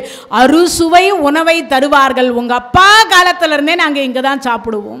இருக்கிறது, அறுசுவை உணவை தருவார்கள், உங்கள் அப்பா காலத்திலிருந்தே நாங்கள் இங்கே தான்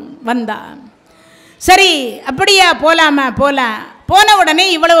சாப்பிடுவோம். வந்தா சரி அப்படியா, போலாமா, போலாம். போன உடனே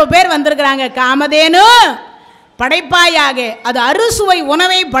இவ்வளவு பேர் வந்திருக்கிறாங்க. காமதேனு படைப்பாயாக, அது அறுசுவை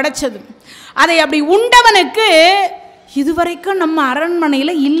உணவை படைச்சது. அதை அப்படி உண்டவனுக்கு இதுவரைக்கும் நம்ம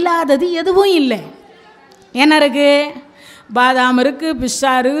அரண்மனையில் இல்லாதது எதுவும் இல்லை. என்ன இருக்கு? பாதாம் இருக்குது,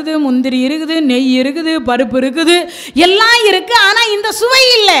 பிஸ்தா இருக்குது, முந்திரி இருக்குது, நெய் இருக்குது, பருப்பு இருக்குது, எல்லாம் இருக்குது. ஆனால் இந்த சுவை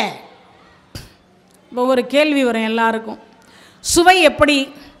இல்லை. இப்போ ஒரு கேள்வி வரும் எல்லாருக்கும், சுவை எப்படி?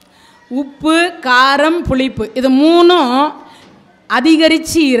 உப்பு, காரம், புளிப்பு, இது மூணும்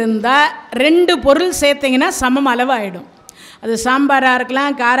அதிகரித்து இருந்தால் 2 பொருள் சேர்த்திங்கன்னா சமம் அளவாகிடும். அது சாம்பாராக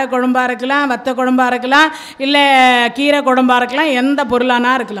இருக்கலாம், காரக்குழம்பாக இருக்கலாம், வத்த குழம்பாக இருக்கலாம், இல்லை கீரை குழம்பாக இருக்கலாம், எந்த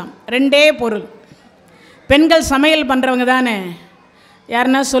பொருளானா இருக்கலாம். 2 பொருள். பெண்கள் சமையல் பண்ணுறவங்க தானே,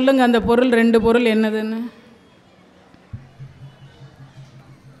 யாருன்னா சொல்லுங்கள் அந்த பொருள், 2 பொருள் என்னதுன்னு.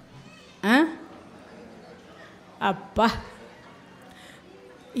 அப்பா,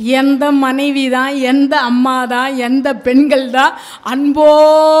 எந்த மனைவி தான், எந்த அம்மா தான், எந்த பெண்கள் தான்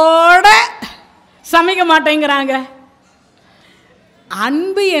அன்போட சமைக்க மாட்டேங்கிறாங்க?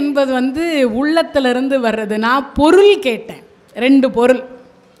 அன்பு என்பது உள்ளத்திலிருந்து வர்றது. நான் பொருள் கேட்டேன், 2 பொருள்.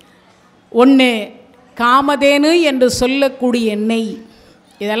 ஒன்று காமதேனு என்று சொல்லக்கூடிய நெய்,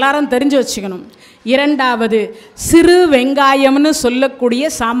 இதெல்லாரும் தெரிஞ்சு வச்சுக்கணும். 2வது சிறு வெங்காயம்னு சொல்லக்கூடிய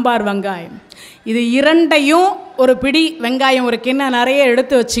சாம்பார் வெங்காயம். இது 2ஐயும் ஒரு பிடி வெங்காயம், ஒரு கிண்ணம் நிறைய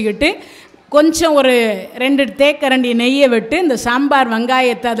எடுத்து வச்சுக்கிட்டு கொஞ்சம் ஒரு 2 தேக்கரண்டி நெய்யை விட்டு இந்த சாம்பார்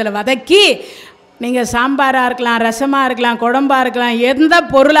வெங்காயத்தை அதில் வதக்கி, நீங்கள் சாம்பாராக இருக்கலாம், ரசமாக இருக்கலாம், குழம்பாக இருக்கலாம், எந்த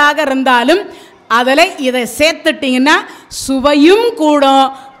பொருளாக இருந்தாலும் அதில் இதை சேர்த்துட்டிங்கன்னா சுவையும் கூடும்,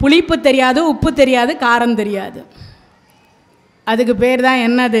 புளிப்பு தெரியாது, உப்பு தெரியாது, காரம் தெரியாது. அதுக்கு பேர் தான்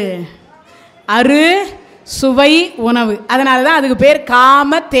என்னது? அரு சுவை உணவு. அதனால தான் அதுக்கு பேர்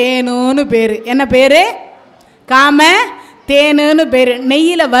காம தேனுன்னு பேர். என்ன பேர்? காம தேனுன்னு பேர்.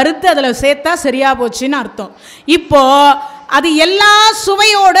 நெய்யில் வறுத்து அதில் சேர்த்தா சரியாக போச்சுன்னு அர்த்தம். இப்போது அது எல்லா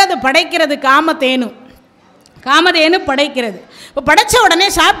சுவையோடு அது படைக்கிறது. காமதேனு படைக்கிறது. இப்போ படைத்த உடனே,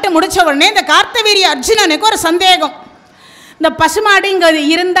 சாப்பிட்டு முடித்த உடனே இந்த கார்த்தவீரிய அர்ஜுனனுக்கு ஒரு சந்தேகம். இந்த பசுமாடு இங்கே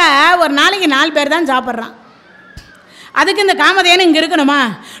இருந்தால் ஒரு நாளைக்கு 4 பேர் தான் சாப்பிட்றான், அதுக்கு இந்த காமதேனு இங்கே இருக்கணுமா?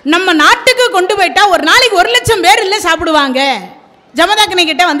 நம்ம நாட்டுக்கு கொண்டு போயிட்டா ஒரு நாளைக்கு 1,00,000 பேர் இல்லை சாப்பிடுவாங்க. ஜமதக்னி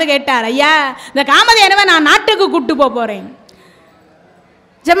கிட்ட வந்து கேட்டார், ஐயா இந்த காமதேனுவை நான் நாட்டுக்கு கூப்பிட்டு போகிறேன்.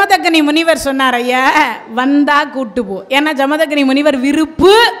 ஜமதக்னி முனிவர் சொன்னார், ஐயா வந்தா கூட்டு போ. ஏன்னா ஜமதக்னி முனிவர்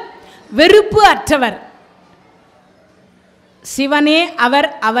விருப்பு வெறுப்பு அற்றவர். சிவனே அவர்,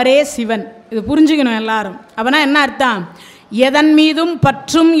 அவரே சிவன். இது புரிஞ்சுக்கணும் எல்லாரும். அப்பனா என்ன அர்த்தம்? எதன் மீதும்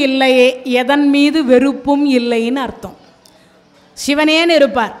பற்றும் இல்லையே, எதன் மீது வெறுப்பும் இல்லைன்னு அர்த்தம். சிவனேன்னு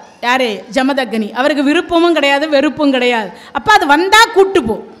இருப்பார். யாரு? ஜமதக்னி. அவருக்கு விருப்பமும் கிடையாது, வெறுப்பும் கிடையாது. அப்போ அது வந்தால் கூட்டு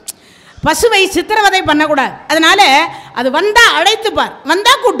போ. பசுவை சித்திரவதை பண்ணக்கூடாது. அதனால அது வந்தால் அழைத்துப்பார்,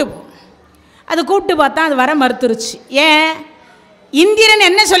 வந்தால் கூட்டு போ. அது கூப்பிட்டு பார்த்தா அது வர மறுத்துருச்சு. ஏன்? இந்திரன்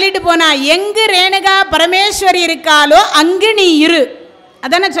என்ன சொல்லிட்டு போனா? எங்கு ரேணுகா பரமேஸ்வரி இருக்காலோ அங்கு நீ இரு,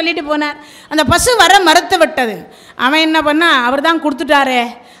 அதானே சொல்லிட்டு போனார். அந்த பசு வர மறுத்து விட்டது. அவன் என்ன பண்ணா, அவர் தான் கொடுத்துட்டாரே,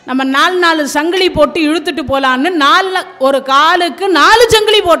 நம்ம 4 சங்கிலி போட்டு இழுத்துட்டு போகலான்னு ஒரு காலுக்கு 4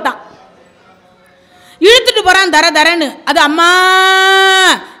 சங்கிலி போட்டான். இழுத்துட்டு போகிறான் தர தரன்னு. அது அம்மா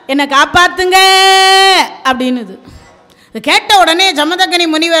என்னை காப்பாத்துங்க அப்படின்னுது. இது கேட்ட உடனே ஜமதக்னி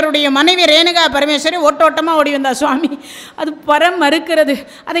முனிவருடைய மனைவி ரேணுகா பரமேஸ்வரி ஓட்டோட்டமாக ஓடி வந்தா. சுவாமி, அது பரம் மறுக்கிறது,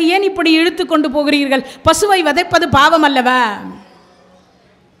 அதை ஏன் இப்படி இழுத்து கொண்டு போகிறீர்கள்? பசுவை வதைப்பது பாவம் அல்லவா?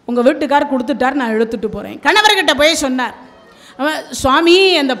 உங்கள் வீட்டுக்கார் கொடுத்துட்டார், நான் இழுத்துட்டு போகிறேன். கணவர்கிட்ட போய் சொன்னார், சுவாமி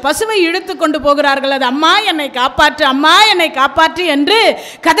அந்த பசுவை இழுத்து கொண்டு போகிறார்கள், அது அம்மா என்னை காப்பாற்று, அம்மா என்னை காப்பாற்று என்று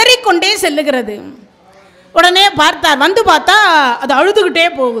கதறிக்கொண்டே செல்லுகிறது. உடனே பார்த்தார், வந்து பார்த்தா அது அழுதுகிட்டே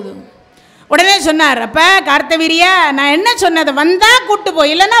போகுது. உடனே சொன்னார், அப்போ கார்த்தவீரியா, நான் என்ன சொன்னதை வந்தால் கூட்டு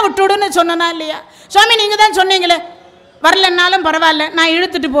போய், இல்லைன்னா விட்டுடுன்னு சொன்னனா இல்லையா? சுவாமி நீங்கள் தான் சொன்னீங்களே, வரலன்னாலும் பரவாயில்ல, நான்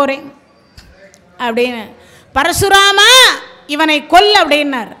இழுத்துட்டு போகிறேன் அப்படின்னு. பரசுராமா இவனை கொல்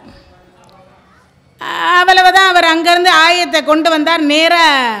அப்படின்னார். அவ்வளவுதான். அவர் அங்கேருந்து ஆயத்தை கொண்டு வந்தார்,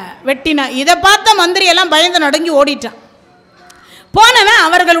 நேராக வெட்டினார். இதை பார்த்த மந்திரியெல்லாம் பயந்து நடுங்கி ஓடிட்டான். போனவன்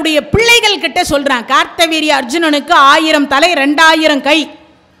அவர்களுடைய பிள்ளைகள் கிட்ட சொல்கிறான், கார்த்தவீரிய அர்ஜுனனுக்கு 1000 தலை 2000 கை,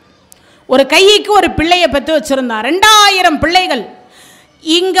 ஒரு கைக்கு ஒரு பிள்ளையை பெற்று வச்சுருந்தான், 2000 பிள்ளைகள்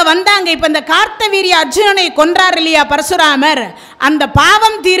இங்கே வந்தாங்க. இப்போ இந்த கார்த்தவீரிய அர்ஜுனனை கொன்றார் இல்லையா பரசுராமர், அந்த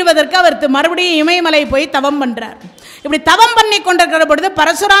பாவம் தீர்வதற்கு அவர் மறுபடியும் இமயமலை போய் தவம் பண்ணுறார். இப்படி தவம் பண்ணி கொண்டிருக்கிற பொழுது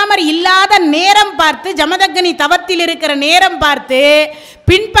பரசுராமர் இல்லாத நேரம் பார்த்து, ஜமதக்னி தவத்தில் இருக்கிற நேரம் பார்த்து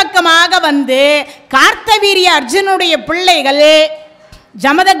பின்பக்கமாக வந்து கார்த்தவீரிய அர்ஜுனுடைய பிள்ளைகள்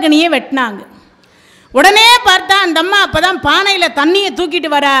ஜமதக்னியை வெட்டினாங்க. உடனே பார்த்தா அந்த அம்மா அப்போதான் பானையில் தண்ணியை தூக்கிட்டு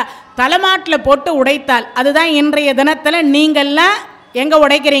வர தலைமாட்டில் போட்டு உடைத்தாள். அதுதான் இன்றைய தினத்தில் நீங்கள்லாம் எங்கே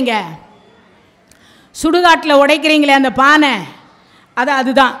உடைக்கிறீங்க? சுடுகாட்டில் உடைக்கிறீங்களே அந்த பானை,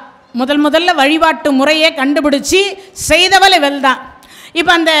 அதுதான் முதல்ல வழிபாட்டு முறையை கண்டுபிடிச்சி செய்தவள் இவள் தான்.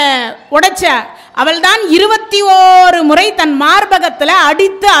 இப்போ அந்த உடைச்ச அவள் தான் 21 முறை தன் மார்பகத்தில்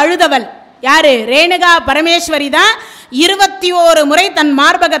அடித்து அழுதவள். யாரு? ரேணுகா பரமேஸ்வரி தான் 21 முறை தன்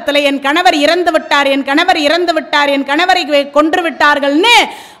மார்பகத்தில் என் கணவர் இறந்து விட்டார், என் கணவர் இறந்து விட்டார், என் கணவரை கொன்று விட்டார்கள்னு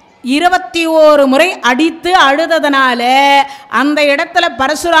 21 முறை அடித்து அழுததனால அந்த இடத்துல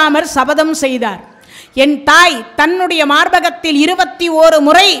பரசுராமர் சபதம் செய்தார். என் தாய் தன்னுடைய மார்பகத்தில் 21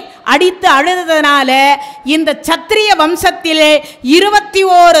 முறை அடித்து அழுததனால இந்த சத்திரிய வம்சத்திலே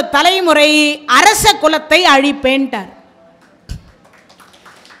 21 தலைமுறை அரச குலத்தை அழிப்பேன்ட்டார்.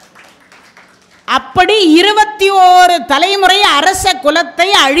 அப்படி 21 தலைமுறை அரச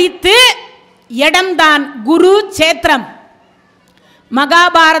குலத்தை அழித்து இடம்தான் குருச்சேத்திரம்.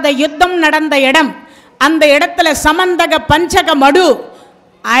 மகாபாரத யுத்தம் நடந்த இடம். அந்த இடத்துல சமந்தக பஞ்சக மடு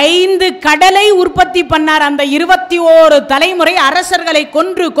 5 கடலை உற்பத்தி பண்ணார். அந்த 21 தலைமுறை அரசர்களை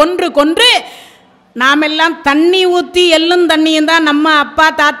கொன்று கொன்று கொன்று நாமெல்லாம் தண்ணி ஊற்றி எள்ளும் தண்ணியும் தான் நம்ம அப்பா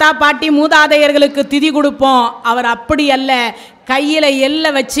தாத்தா பாட்டி மூதாதையர்களுக்கு திதி கொடுப்போம். அவர் அப்படி அல்ல, கையில் எள்ள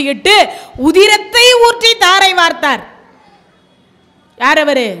வச்சுக்கிட்டு உதிரத்தை ஊற்றி தாரை வார்த்தார். யார்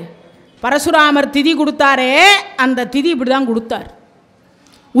அவரு? பரசுராமர் திதி கொடுத்தாரே, அந்த திதி இப்படி தான் கொடுத்தார்.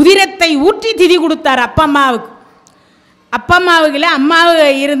 உதிரத்தை ஊற்றி திதி கொடுத்தார் அப்பா அம்மாவுக்கு. அப்பா அம்மாவுக்கு இல்லை, அம்மாவு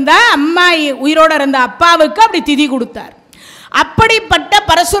இருந்தால் அம்மா உயிரோடு இருந்த அப்பாவுக்கு அப்படி திதி கொடுத்தார். அப்படிப்பட்ட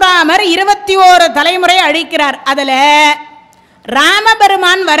பரசுராமர் 21 தலைமுறை அழிக்கிறார். அதில்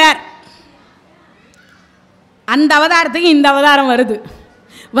ராமபெருமான் வரார். அந்த அவதாரத்துக்கு இந்த அவதாரம் வருது.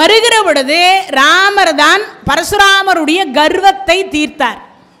 வருகிற பொழுது ராமர் தான் பரசுராமருடைய கர்வத்தை தீர்த்தார்.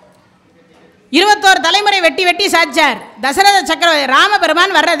 21 தலைமுறை வெட்டி வெட்டி சாச்சார். தசரத சக்கரவர்த்தி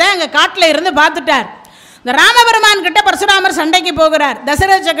ராமபெருமான் வர்றதை அங்கே காட்டில் இருந்து பார்த்துட்டார். இந்த ராமபெருமான் கிட்ட பரசுராமர் சண்டைக்கு போகிறார்.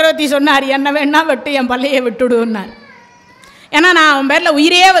 தசரத சக்கரவர்த்தி சொன்னார், என்ன வேணா வெட்டு, என் பள்ளையை விட்டுடுன்னார். ஏன்னா நான் அவன் பேரில்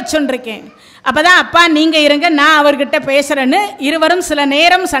உயிரே வச்சுருக்கேன். அப்போ தான் அப்பா நீங்கள் இருங்க, நான் அவர்கிட்ட பேசுகிறேன்னு இருவரும் சில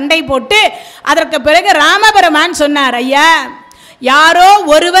நேரம் சண்டை போட்டு அதற்கு பிறகு ராமபெருமான் சொன்னார், ஐயா, யாரோ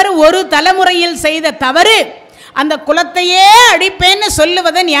ஒருவர் ஒரு தலைமுறையில் செய்த தவறு அந்த குலத்தையே அடிப்பேன்னு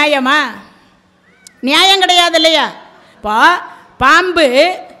சொல்லுவது நியாயமா? நியாயம் கிடையாது இல்லையா? இப்போ பாம்பு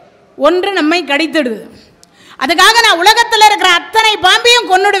ஒன்று நம்மை கடித்துடுது, அதுக்காக நான் உலகத்தில் இருக்கிற அத்தனை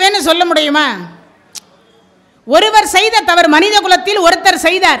பாம்பையும் கொன்னுடுவேன்னு சொல்ல முடியுமா? ஒருவர் செய்த தவறு, மனித குலத்தில் ஒருத்தர்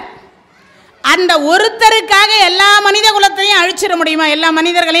செய்தார், அந்த ஒருத்தருக்காக எல்லா மனித குலத்தையும் அழிச்சிட முடியுமா? எல்லா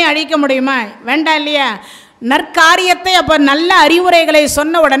மனிதர்களையும் அழிக்க முடியுமா? வேண்டாம் இல்லையா? நற்காரியத்தை அப்போ நல்ல அறிவுரைகளை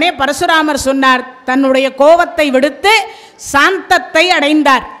சொன்ன உடனே பரசுராமர் சொன்னார், தன்னுடைய கோபத்தை விடுத்து சாந்தத்தை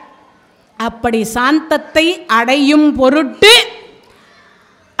அடைந்தார். அப்படி சாந்தத்தை அடையும் பொருட்டு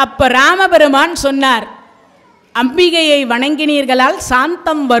அப்போ ராமபெருமான் சொன்னார், அம்பிகையை வணங்கினீர்களால்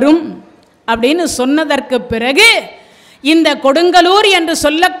சாந்தம் வரும் அப்படின்னு சொன்னதற்கு பிறகு இந்த கொடுங்கலூர் என்று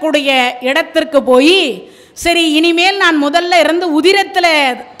சொல்லக்கூடிய இடத்திற்கு போய், சரி இனிமேல் நான் முதல்ல இருந்து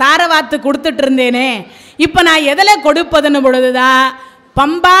உதிரத்தில் தாரவாத்து கொடுத்துட்டு இருந்தேனே, இப்போ நான் எதில் கொடுப்பதுன்னு பொழுதுதான்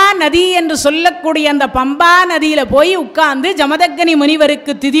பம்பா நதி என்று சொல்லக்கூடிய அந்த பம்பா நதியில் போய் உட்கார்ந்து ஜமதக்னி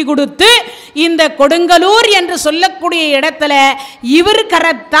முனிவருக்கு திதி கொடுத்து இந்த கொடுங்கலூர் என்று சொல்லக்கூடிய இடத்துல இவர்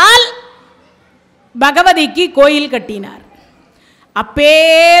கரத்தால் பகவதிக்கு கோயில் கட்டினார்.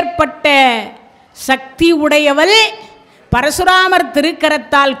 அப்பேற்பட்ட சக்தி உடையவள், பரசுராமர்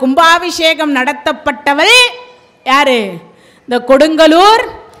திருக்கரத்தால் கும்பாபிஷேகம் நடத்தப்பட்டவள் யாரு? இந்த கொடுங்கலூர்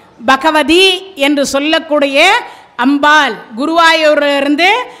பகவதி என்று சொல்லக்கூடிய அம்பாள். குருவாயூரிலிருந்து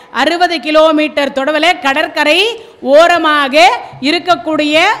 60 கிலோமீட்டர் தொலைவில் கடற்கரை ஓரமாக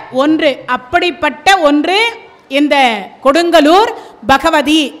இருக்கக்கூடிய ஒன்று. அப்படிப்பட்ட ஒன்று இந்த கொடுங்கலூர்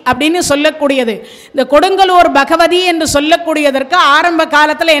பகவதி அப்படின்னு சொல்லக்கூடியது. இந்த கொடுங்கலூர் பகவதி என்று சொல்லக்கூடியதற்கு ஆரம்ப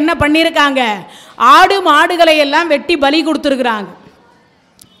காலத்தில் என்ன பண்ணியிருக்காங்க? ஆடு மாடுகளை எல்லாம் வெட்டி பலி கொடுத்துருக்குறாங்க.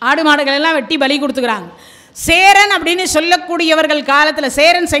 ஆடு மாடுகளை எல்லாம் வெட்டி பலி கொடுத்துக்கிறாங்க. சேரன் அப்படின்னு சொல்லக்கூடியவர்கள் காலத்தில்,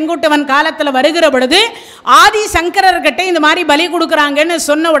 சேரன் செங்குட்டுவன் காலத்தில் வருகிற பொழுது ஆதிசங்கரர்கிட்ட இந்த மாதிரி பலி கொடுக்குறாங்கன்னு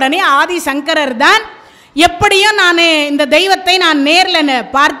சொன்ன உடனே ஆதிசங்கரர் தான் எப்படியும் நான் இந்த தெய்வத்தை நான் நேரில்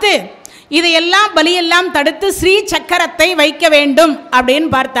பார்த்து இதையெல்லாம் பலியெல்லாம் தடுத்து ஸ்ரீ சக்கரத்தை வைக்க வேண்டும் அப்படின்னு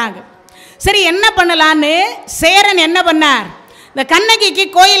பார்த்தாங்க. சரி, என்ன பண்ணலான்னு சேரன் என்ன பண்ணார்? இந்த கண்ணகிக்கு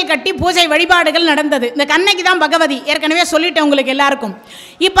கோயில் கட்டி பூஜை வழிபாடுகள் நடந்தது. இந்த கண்ணகி தான் பகவதி, ஏற்கனவே சொல்லிட்டேன் உங்களுக்கு எல்லாருக்கும்.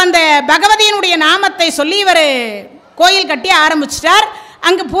 இப்போ அந்த பகவதியினுடைய நாமத்தை சொல்லி இவர் கோயில் கட்டி ஆரம்பிச்சிட்டார்.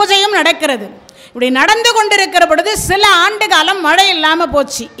 அங்கே பூஜையும் நடக்கிறது. இப்படி நடந்து கொண்டிருக்கிற பொழுது சில ஆண்டு காலம் மழை இல்லாமல்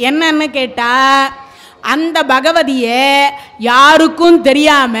போச்சு. என்னன்னு கேட்டால், அந்த பகவதியை யாருக்கும்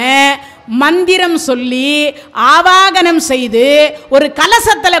தெரியாமல் மந்திரம் சொல்லி ஆவாகனம் செய்து ஒரு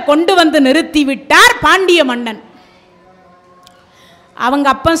கலசத்தில் கொண்டு வந்து நிறுத்தி விட்டார் பாண்டிய மன்னன். அவங்க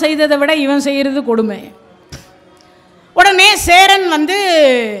அப்பன் செய்ததை விட இவன் செய்கிறது கொடுமை. உடனே சேரன் வந்து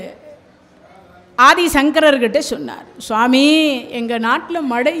ஆதிசங்கரர்கிட்ட சொன்னார், சுவாமி எங்கள் நாட்டில்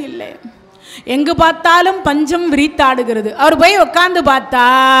மழை இல்லை, எங்கு பார்த்தாலும் பஞ்சம் விரித்தாடுகிறது. அவர் போய் உட்கார்ந்து பார்த்தா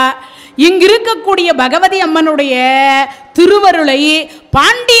இங்கு இருக்கக்கூடிய பகவதி அம்மனுடைய திருவருளை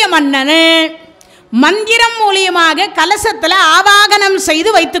பாண்டிய மன்னன் மந்திரம் மூலியமாக கலசத்தில் ஆவாகனம் செய்து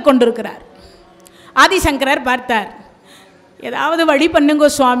வைத்து கொண்டிருக்கிறார். ஆதிசங்கரர் பார்த்தார், ஏதாவது வழி பண்ணுங்க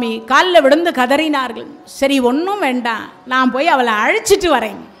சுவாமி. காலில் விழுந்து கதறினார்கள். சரி, ஒன்றும் வேண்டாம், நான் போய் அவளை அழைச்சிட்டு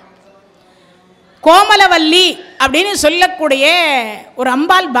வரேன். கோமலவல்லி அப்படின்னு சொல்லக்கூடிய ஒரு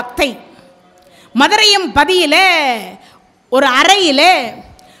அம்பாள் பக்தை மதுரையும் பதியில் ஒரு அறையில்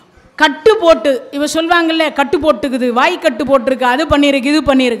கட்டு போட்டு, இவ சொல்வாங்கல்ல கட்டு போட்டுக்குது, வாய் கட்டு போட்டிருக்கு, அது பண்ணியிருக்கு, இது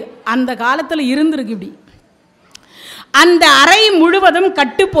பண்ணியிருக்கு. அந்த காலத்தில் இருந்திருக்கு. இப்படி அந்த அறை முழுவதும்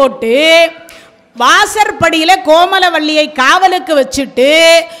கட்டு போட்டு வாசற்படியில் கோமலவல்லியை காவலுக்கு வச்சுட்டு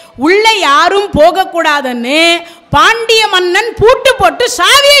உள்ள யாரும் போகக்கூடாதுன்னு பாண்டிய மன்னன் பூட்டு போட்டு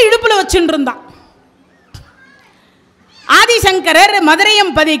சாவியை இடுப்புல வச்சுட்டு இருந்தான். ஆதிசங்கரர்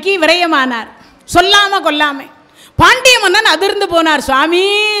மதுரையம் பதிக்கு விரயமானார், சொல்லாம கொல்லாம. பாண்டிய மன்னன் அதிர்ந்து போனார். சுவாமி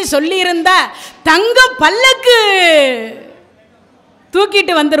சொல்லியிருந்தா தங்க பல்லக்கு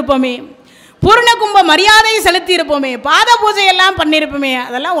தூக்கிட்டு வந்திருப்போமே, பூர்ண கும்ப மரியாதை செலுத்தி இருப்போமே, பாத பூஜையெல்லாம் பண்ணியிருப்போமே,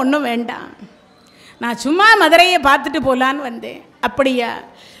 அதெல்லாம் ஒன்றும் வேண்டாம், நான் சும்மா மதுரையை பார்த்துட்டு போகலான்னு வந்தேன். அப்படியா?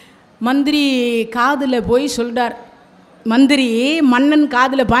 மந்திரி காதில் போய் சொல்கிறார். மந்திரி மன்னன்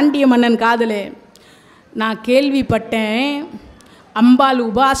காதில், பாண்டிய மன்னன் காதில், நான் கேள்விப்பட்டேன் அம்பாள்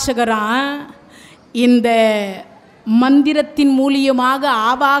உபாசகரா இந்த மந்திரத்தின் மூலியமாக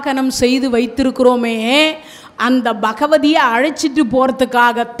ஆவாகனம் செய்து வைத்திருக்கிறோமே, அந்த பகவதியை அழைச்சிட்டு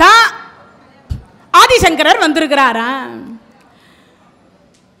போகிறதுக்காகத்தான் ஆதிசங்கரர் வந்திருக்கிறாரா?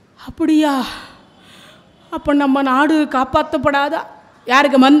 அப்படியா? அப்போ நம்ம நாடு காப்பாற்றப்படாதா?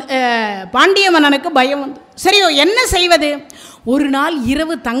 யாருக்கு? பாண்டிய மன்னனுக்கு பயம் வந்து, சரி என்ன செய்வது? ஒரு நாள்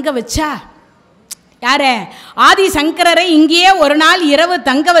இரவு தங்க வச்சா, யார? ஆதிசங்கரரை இங்கேயே ஒரு நாள் இரவு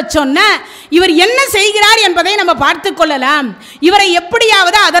தங்க வச்சோன்னா இவர் என்ன செய்கிறார் என்பதை நம்ம பார்த்து கொள்ளலாம். இவரை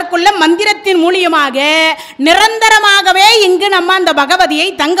எப்படியாவது அதற்குள்ள மந்திரத்தின் மூலியமாக நிரந்தரமாகவே இங்கு நம்ம அந்த பகவதியை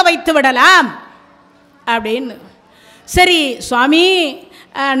தங்க வைத்து விடலாம் அப்படின்னு. சரி சுவாமி,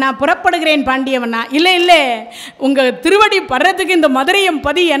 நான் புறப்படுகிறேன் பாண்டியவனா. இல்லை இல்லை, உங்கள் திருவடி படுறதுக்கு இந்த மதுரையம்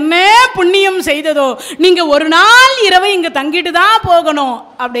பதி என்ன புண்ணியம் செய்ததோ, நீங்கள் ஒரு நாள் இரவு இங்கே தங்கிட்டு தான் போகணும்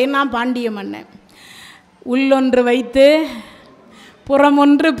அப்படின்னு நான் பாண்டிய மன்னன். உள்ளொன்று வைத்து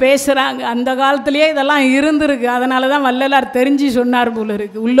புறமொன்று பேசுகிறாங்க. அந்த காலத்திலேயே இதெல்லாம் இருந்திருக்கு. அதனால தான் வள்ளலார் தெரிஞ்சு சொன்னார் போல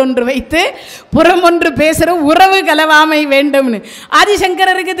இருக்கு. உள்ளொன்று வைத்து புறமொன்று பேசுகிற உறவு கலவாமை வேண்டும்னு.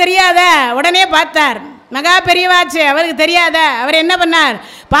 ஆதிசங்கரருக்கு தெரியாத? உடனே பார்த்தார். மகா பெரியவாச்சு, அவருக்கு தெரியாத? அவர் என்ன பண்ணார்?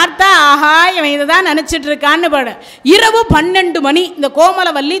 பார்த்தா ஆஹா இவன் இதை தான் நினச்சிட்டு இருக்கான்னு பாட. இரவு 12 மணி இந்த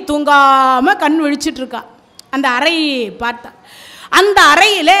கோமலவல்லி தூங்காமல் கண் விழிச்சிட்ருக்கா. அந்த அறை பார்த்தா, அந்த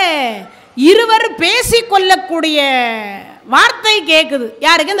அறையில் இருவர் பேசிக்கொள்ளக்கூடிய வார்த்தை கேட்குது.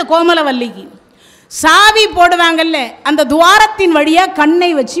 யாருக்கு? இந்த கோமலவல்லிக்கு. சாவி போடுவாங்கல்ல அந்த துவாரத்தின் வழியாக கண்ணை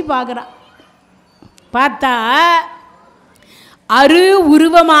வச்சு பார்க்குறான். பார்த்தா அரு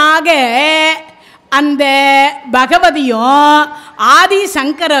உருவமாக அந்த பகவதியும் ஆதி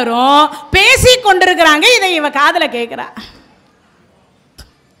சங்கரரும் பேசி கொண்டிருக்கிறாங்க. இதை இவ காதில் கேட்குறா.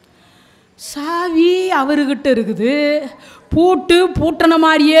 சாவி அவர்கிட்ட இருக்குது, பூட்டு பூட்டன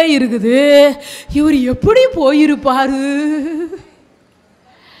மாதிரியே இருக்குது. இவர் எப்படி போயிருப்பாரு?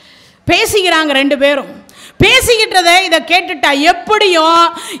 பேசிக்கிறாங்க ரெண்டு பேரும். பேசிக்கிட்டதை இதை கேட்டுட்டா எப்படியும்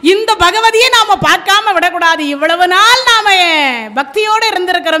இந்த பகவதியை நாம் பார்க்காம விடக்கூடாது, இவ்வளவு நாள் நாம் பக்தியோடு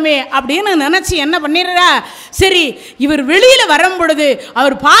இருந்திருக்கிறோமே அப்படின்னு நினச்சி என்ன பண்ணிடுறா, சரி இவர் வெளியில் வரும் பொழுது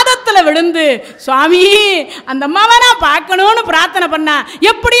அவர் பாதத்தில் விழுந்து சுவாமி அந்த அம்மாவை நான் பார்க்கணும்னு பிரார்த்தனை பண்ணா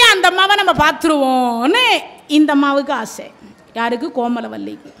எப்படியும் அந்த அம்மாவை நம்ம பார்த்துருவோம்னு இந்த அம்மாவுக்கு ஆசை. யாருக்கு?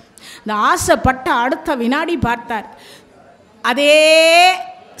 கோமலவல்லிக்கு. இந்த ஆசைப்பட்ட அடுத்த வினாடி பார்த்தார். அதே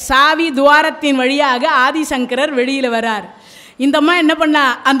சாவி துவாரத்தின் வழியாக ஆதிசங்கரர் வெளியில் வரார். இந்த அம்மா என்ன பண்ணா,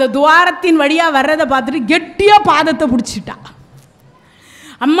 அந்த துவாரத்தின் வழியாக வர்றதை பார்த்துட்டு கெட்டியாக பாதத்தை பிடிச்சிட்டா.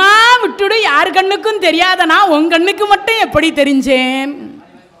 அம்மா விட்டுடு, யார் கண்ணுக்கும் தெரியாதனா உன் கண்ணுக்கு மட்டும் எப்படி தெரிஞ்சேன்?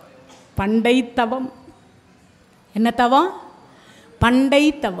 பண்டை தவம். என்ன தவம்? பண்டை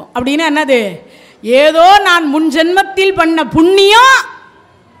தவம் அப்படின்னா என்னது? ஏதோ நான் முன் ஜென்மத்தில் பண்ண புண்ணியம்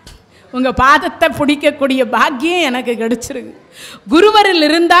உங்கள் பாதத்தை பிடிக்கக்கூடிய பாக்கியம் எனக்கு கிடைச்சிருக்கு. குருவரில்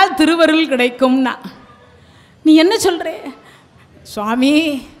இருந்தால் திருவருள் கிடைக்கும்னா நீ என்ன சொல்கிற? சுவாமி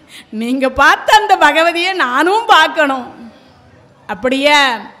நீங்கள் பார்த்த அந்த பகவதியை நானும் பார்க்கணும். அப்படியே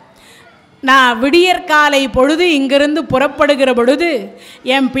நான் விடியற்காலை பொழுது இங்கிருந்து புறப்படுகிற பொழுது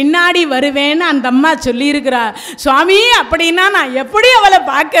என் பின்னாடி வருவேன்னு அந்த அம்மா சொல்லியிருக்கிறா. சுவாமி அப்படின்னா நான் எப்படி அவளை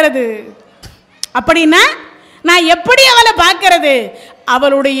பார்க்கறது? அப்படின்னா நான் எப்படி அவளை பார்க்கறது?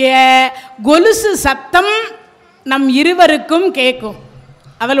 அவளுடைய கொலுசு சத்தம் நம் இருவருக்கும் கேட்கும்.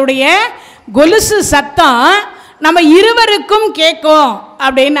 அவளுடைய கொலுசு சத்தம் நம்ம இருவருக்கும் கேட்கும்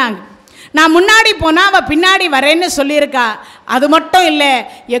அப்படின்னாங்க. நான் முன்னாடி போனால் அவள் பின்னாடி வரேன்னு சொல்லியிருக்கா. அது மட்டும் இல்லை,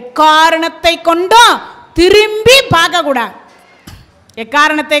 எக்காரணத்தை கொண்டும் திரும்பி பார்க்கக்கூடாது.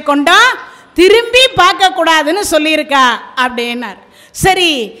 எக்காரணத்தை கொண்டும் திரும்பி பார்க்கக்கூடாதுன்னு சொல்லியிருக்கா அப்படின்னார். சரி,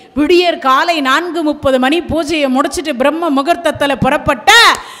 விடியற் காலை 4:30 மணி பூஜையை முடிச்சுட்டு பிரம்ம முகூர்த்தத்தில் புறப்பட்ட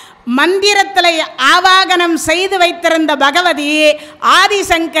மந்திரத்தில் ஆவாகனம் செய்து வைத்திருந்த பகவதி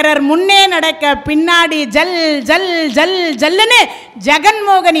ஆதிசங்கரர் முன்னே நடக்க பின்னாடி ஜல் ஜல் ஜல் ஜல்லுன்னு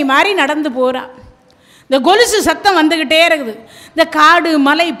ஜெகன்மோகினி மாதிரி நடந்து போகிறா. இந்த கொலுசு சத்தம் வந்துக்கிட்டே இருக்குது. இந்த காடு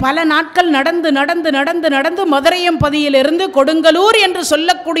மலை பல நாட்கள் நடந்து நடந்து நடந்து நடந்து மதுரையம்பதியிலிருந்து கொடுங்கலூர் என்று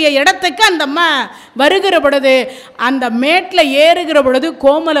சொல்லக்கூடிய இடத்துக்கு அந்த அம்மா வருகிற பொழுது அந்த மேட்டில் ஏறுகிற பொழுது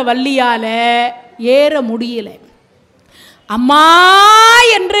கோமலவல்லியால் ஏற முடியலை. அம்மா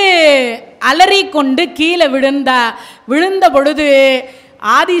என்று அலறிக்கொண்டு கீழே விழுந்த பொழுது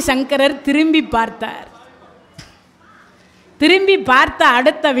ஆதிசங்கரர் திரும்பி பார்த்தார். திரும்பி பார்த்த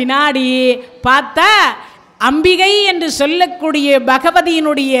அடுத்த வினாடி பார்த்தா அம்பிகை என்று சொல்லக்கூடிய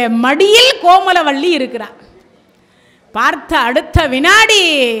பகவதியினுடைய மடியில் கோமலவல்லி இருக்கிறார். பார்த்த அடுத்த வினாடி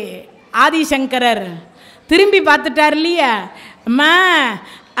ஆதிசங்கரர் திரும்பி பார்த்துட்டார் இல்லையா, அம்மா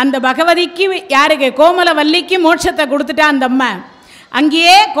அந்த பகவதிக்கு யாருக்கு? கோமலவல்லிக்கு மோட்சத்தை கொடுத்துட்டா அந்த அம்மா.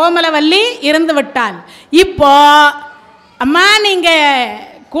 அங்கேயே கோமலவல்லி இருந்து விட்டாள். இப்போ அம்மா நீங்கள்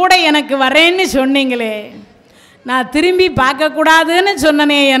கூட எனக்கு வரேன்னு சொன்னீங்களே, நான் திரும்பி பார்க்கக்கூடாதுன்னு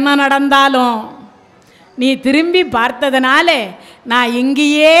சொன்னனே, என்ன நடந்தாலும் நீ திரும்பி பார்த்ததுனால நான்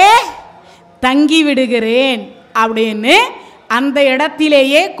இங்கேயே தங்கி விடுகிறேன் அப்படின்னு அந்த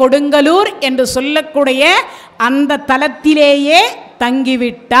இடத்திலேயே கொடுங்கலூர் என்று சொல்லக்கூடிய அந்த தலத்திலேயே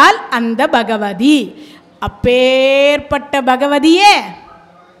தங்கிவிட்டால் அந்த பகவதி. அப்பேற்பட்ட பகவதியே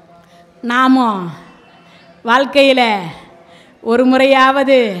நாமும் வாழ்க்கையில் ஒரு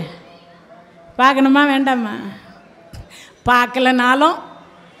முறையாவது பார்க்கணுமா வேண்டாமா? பார்க்கலனாலும்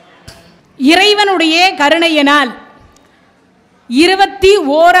இறைவனுடைய கருணையினால்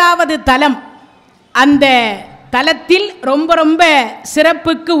 21வது தலம், அந்த தலத்தில் ரொம்ப ரொம்ப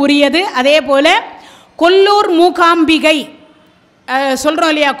சிறப்புக்கு உரியது. அதே போல் கொல்லூர் மூகாம்பிகை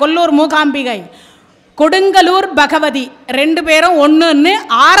சொல்கிறோம் இல்லையா, கொல்லூர் மூகாம்பிகை கொடுங்கலூர் பகவதி ரெண்டு பேரும் ஒன்றுன்னு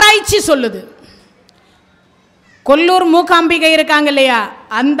ஆராய்ச்சி சொல்லுது. கொல்லூர் மூகாம்பிகை இருக்காங்க இல்லையா,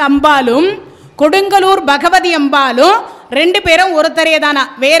 அந்த அம்பாலும் கொடுங்கலூர் பகவதி அம்பாலும் ரெண்டு பேரும் ஒருத்தரே தானா,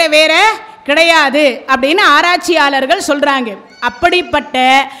 வேற வேற கிடையாது அப்படின்னு ஆராய்ச்சியாளர்கள் சொல்கிறாங்க. அப்படிப்பட்ட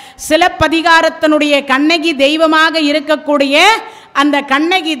சிலப்பதிகாரத்தினுடைய கண்ணகி தெய்வமாக இருக்கக்கூடிய அந்த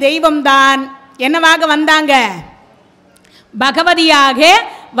கண்ணகி தெய்வம்தான் என்னவாக வந்தாங்க? பகவதியாக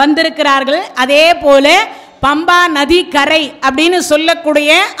வந்திருக்கிறார்கள். அதே போல பம்பா நதி கரை அப்படின்னு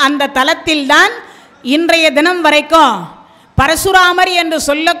சொல்லக்கூடிய அந்த தலத்தில்தான் இன்றைய தினம் வரைக்கும் பரசுராமர் என்று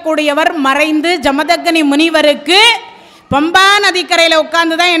சொல்லக்கூடியவர் மறைந்து ஜமதக்னி முனிவருக்கு பம்பா நதிக்கரையில்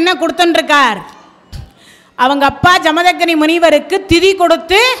உட்கார்ந்து தான் என்ன கொடுத்துருக்கார்? அவங்க அப்பா ஜமதக்னி முனிவருக்கு திதி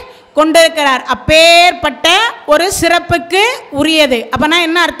கொடுத்து கொண்டிருக்கிறார். அப்பேற்பட்ட ஒரு சிறப்புக்கு உரியது. அப்பனா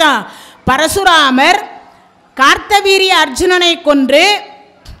என்ன அர்த்தம்? பரசுராமர் கார்த்தவீரிய அர்ஜுனனை கொன்று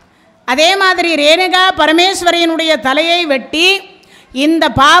அதே மாதிரி ரேணுகா பரமேஸ்வரியினுடைய தலையை வெட்டி இந்த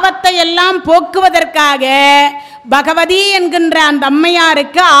பாவத்தை எல்லாம் போக்குவதற்காக பகவதி என்கின்ற அந்த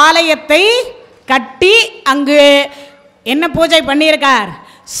அம்மையாருக்கு ஆலயத்தை கட்டி அங்கு என்ன பூஜை பண்ணியிருக்கார்?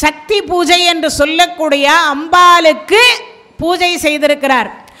 சக்தி பூஜை என்று சொல்லக்கூடிய அம்பாளுக்கு பூஜை செய்திருக்கிறார்.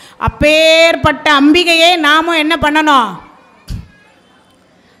 அப்பேற்பட்ட அம்பிகையை நாமும் என்ன பண்ணணும்?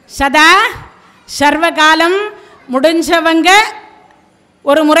 சதா சர்வகாலம் முடிஞ்சவங்க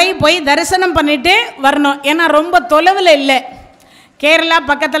ஒரு முறை போய் தரிசனம் பண்ணிட்டு வரணும். ஏன்னா ரொம்ப தொலைவில் இல்லை, கேரளா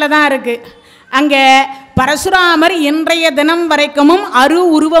பக்கத்தில் தான் இருக்குது. அங்கே பரசுராமர் இன்றைய தினம் வரைக்கும்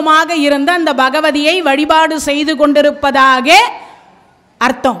உருவமாக இருந்த அந்த பகவதியை வழிபாடு செய்து கொண்டிருப்பதாக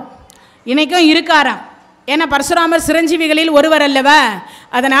அர்த்தம். இன்றைக்கும் இருக்காராம். ஏன்னா பரசுராமர் சிரஞ்சீவிகளில் ஒருவர் அல்லவா?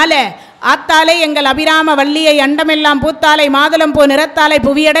 அதனால் ஆத்தாலை எங்கள் அபிராம வள்ளியை அண்டமெல்லாம் பூத்தாலை மாதுளம் பூ நிறத்தாலை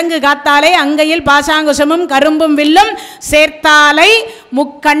புவியடங்கு காத்தாலை அங்கையில் பாசாங்குசமும் கரும்பும் வில்லும் சேர்த்தாலை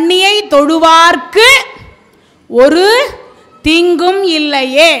முக்கண்ணியை தொழுவார்க்கு ஒரு தீங்கும்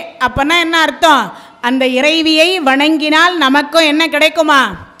இல்லையே. அப்பனா என்ன அர்த்தம்? அந்த இறைவியை வணங்கினால் நமக்கும் என்ன கிடைக்குமா?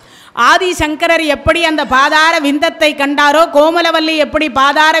 ஆதிசங்கரர் எப்படி அந்த பாதார விந்தத்தை கண்டாரோ, கோமலவல்லி எப்படி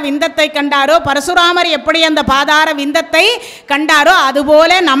பாதார விந்தத்தை கண்டாரோ, பரசுராமர் எப்படி அந்த பாதார விந்தத்தை கண்டாரோ,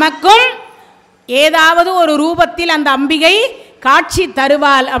 அதுபோல நமக்கும் ஏதாவது ஒரு ரூபத்தில் அந்த அம்பிகை காட்சி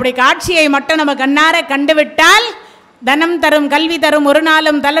தருவாள். அப்படி காட்சியை மட்டும் நம்ம கண்ணார கண்டுவிட்டால் தனம் தரும் கல்வி தரும் ஒரு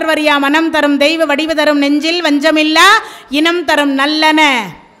நாளும் தளர்வரியா மனம் தரும் தெய்வ வடிவு தரும் நெஞ்சில் வஞ்சமில்லா இனம் தரும் நல்லன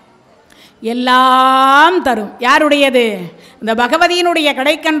எல்லாம் தரும். யாருடையது? இந்த பகவதியினுடைய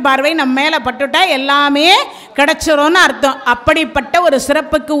கடைக்கண் பார்வை நம்ம மேலே பட்டுட்டா எல்லாமே கிடைச்சிரும்னு அர்த்தம். அப்படிப்பட்ட ஒரு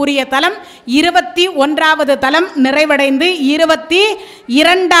சிறப்புக்கு உரிய தலம் 21வது தலம் நிறைவடைந்து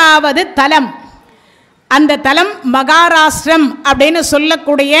 22வது தலம். அந்த தலம் மகாராஷ்டிரம் அப்படின்னு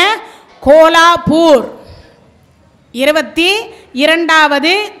சொல்லக்கூடிய கோலாப்பூர்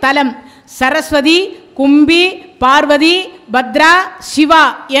 22வது தலம். சரஸ்வதி, கும்பி, பார்வதி, பத்ரா, சிவா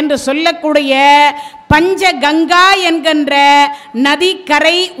என்று சொல்லக்கூடிய பஞ்சகங்கா என்கின்ற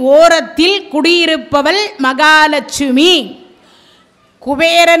நதிக்கரை ஓரத்தில் குடியிருப்பவள் மகாலட்சுமி.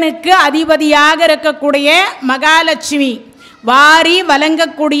 குபேரனுக்கு அதிபதியாக இருக்கக்கூடிய மகாலட்சுமி, வாரி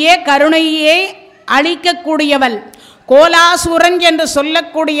வழங்கக்கூடிய கருணையை அளிக்கக்கூடியவள். கோலாசூரன் என்று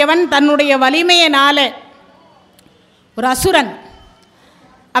சொல்லக்கூடியவன் தன்னுடைய வலிமையினால ஒரு அசுரன்,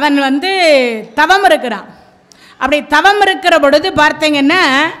 அவன் தவம் இருக்கிறான். அப்படி தவம் இருக்கிற பொழுது பார்த்தீங்கன்னா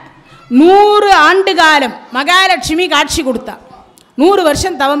 100 ஆண்டு காலம் மகாலட்சுமி காட்சி கொடுத்தா. 100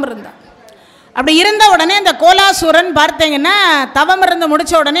 வருஷம் தவம் இருந்தான். அப்படி இருந்த உடனே இந்த கோலாசூரன் பார்த்தீங்கன்னா தவம் இருந்து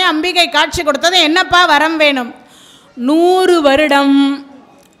முடித்த உடனே அம்பிகை காட்சி கொடுத்தது, என்னப்பா வரம் வேணும்? 100 வருடம்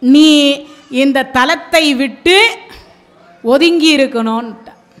நீ இந்த தலத்தை விட்டு ஒதுங்கி இருக்கணும்ன்ட்ட.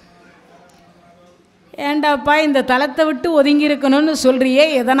 ஏண்டாப்பா இந்த தலத்தை விட்டு ஒதுங்கி இருக்கணும்னு சொல்கிறியே,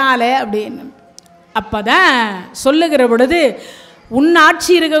 எதனால் அப்படின்னு. அப்போ தான் சொல்லுகிற பொழுது உன்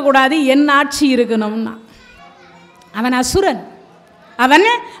ஆட்சி இருக்கக்கூடாது, என் ஆட்சி இருக்கணும்னா. அவன் அசுரன்.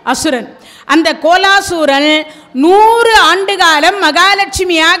 அந்த கோலாசூரன் 100 ஆண்டு காலம்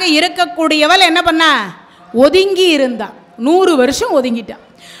மகாலட்சுமியாக இருக்கக்கூடியவள் என்ன பண்ணா? ஒதுங்கி இருந்தான். 100 வருஷம் ஒதுங்கிட்டான்.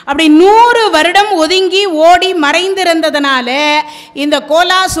 அப்படி 100 வருடம் ஒதுங்கி ஓடி மறைந்திருந்ததுனால இந்த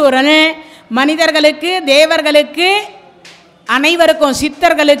கோலாசூரன் மனிதர்களுக்கு, தேவர்களுக்கு, அனைவருக்கும்,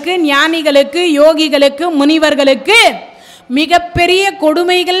 சித்தர்களுக்கு, ஞானிகளுக்கு, யோகிகளுக்கு, முனிவர்களுக்கு மிகப்பெரிய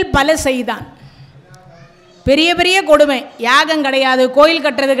கொடுமைகள் பல செய்தான். பெரிய பெரிய கொடுமை. யாகம் கிடையாது, கோயில்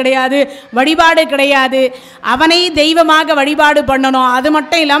கட்டுறது கிடையாது, வழிபாடு கிடையாது, அவனை தெய்வமாக வழிபாடு பண்ணணும். அது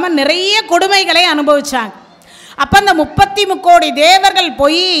மட்டும் இல்லாமல் நிறைய கொடுமைகளை அனுபவிச்சாங்க. அப்போ அந்த 33 கோடி தேவர்கள்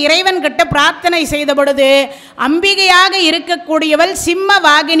போய் இறைவன் கிட்ட பிரார்த்தனை செய்த பொழுது அம்பிகையாக இருக்கக்கூடியவள் சிம்ம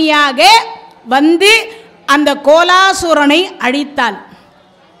வாகினியாக வந்து அந்த கோலாசூரனை அழித்தாள்.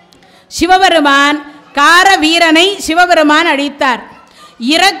 சிவபெருமான் கார வீரனை சிவபெருமான் அழித்தார்.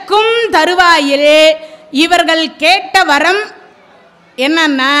 இறக்கும் தருவாயிலே இவர்கள் கேட்ட வரம்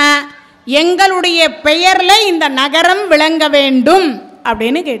என்னன்னா, எங்களுடைய பெயரில் இந்த நகரம் விளங்க வேண்டும்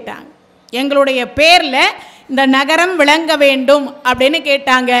அப்படின்னு கேட்டாங்க. எங்களுடைய பேரில் இந்த நகரம் விளங்க வேண்டும் அப்படின்னு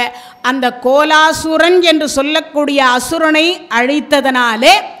கேட்டாங்க. அந்த கோலாசூரன் என்று சொல்லக்கூடிய அசுரனை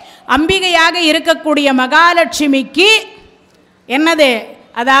அழித்ததனாலே அம்பிகையாக இருக்கக்கூடிய மகாலட்சுமிக்கு என்னது,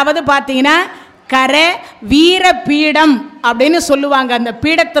 அதாவது பார்த்தீங்கன்னா கர வீர பீடம் அப்படின்னு சொல்லுவாங்க அந்த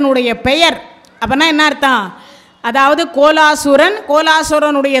பீடத்தினுடைய பெயர். அப்படின்னா என்ன அர்த்தம்? அதாவது கோலாசூரன்,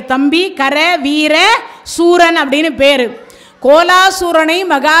 கோலாசூரனுடைய தம்பி கர வீர சூரன் அப்படின்னு பேர். கோலாசூரனை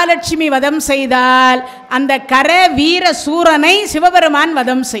மகாலட்சுமி வதம் செய்தால் அந்த கர வீர சூரனை சிவபெருமான்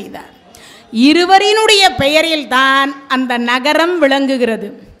வதம் செய்தார். இருவரினுடைய பெயரில் தான் அந்த நகரம் விளங்குகிறது.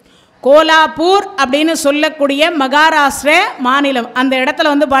 கோலாப்பூர் அப்படின்னு சொல்லக்கூடிய மகாராஷ்டிர மாநிலம். அந்த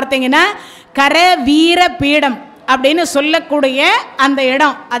இடத்துல வந்து பார்த்தீங்கன்னா கர வீர பீடம் அப்படின்னு சொல்லக்கூடிய அந்த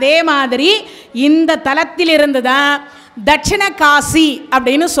இடம். அதே மாதிரி இந்த தலத்திலிருந்து தான் தட்சிண காசி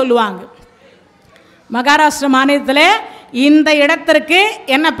அப்படின்னு சொல்லுவாங்க. மகாராஷ்டிர மாநிலத்தில் இந்த இடத்திற்கு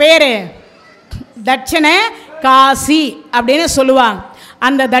என்ன பேர்? தட்சிண காசி அப்படின்னு சொல்லுவாங்க.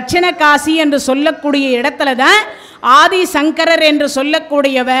 அந்த தட்சிண காசி என்று சொல்லக்கூடிய இடத்துல தான் ஆதிசங்கரர் என்று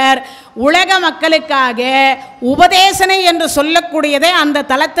சொல்லக்கூடியவர் உலக மக்களுக்காக உபதேசனை என்று சொல்லக்கூடியதை அந்த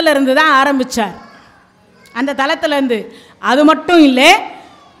தலத்திலிருந்து தான் ஆரம்பித்தார். அந்த தலத்திலேருந்து. அது மட்டும் இல்லை,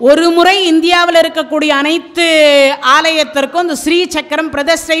 ஒரு முறை இந்தியாவில் இருக்கக்கூடிய அனைத்து ஆலயத்திற்கும் இந்த ஸ்ரீ சக்கரம்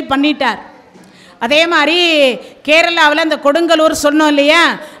பிரதிஷ்டை பண்ணிட்டார். அதே மாதிரி கேரளாவில் அந்த கொடுங்கலூர் சொன்னோம் இல்லையா,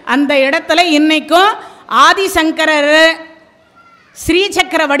 அந்த இடத்துல இன்னைக்கும் ஆதிசங்கரர்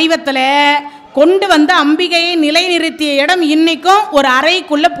ஸ்ரீசக்கர வடிவத்தில் கொண்டு வந்து அம்பிகையை நிலைநிறுத்திய இடம் இன்னைக்கும் ஒரு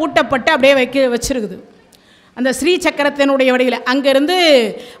அறைக்குள்ளே பூட்டப்பட்டு அப்படியே வச்சிருக்குது. அந்த ஸ்ரீசக்கரத்தினுடைய வடிவில் அங்கிருந்து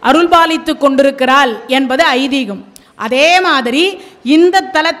அருள்பாலித்து கொண்டிருக்கிறாள் என்பது ஐதீகம். அதே மாதிரி இந்த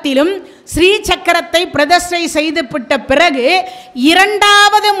தலத்திலும் ஸ்ரீசக்கரத்தை பிரதிஷ்டை செய்துவிட்ட பிறகு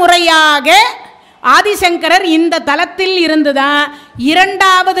இரண்டாவது முறையாக ஆதிசங்கரர் இந்த தலத்தில் இருந்துதான்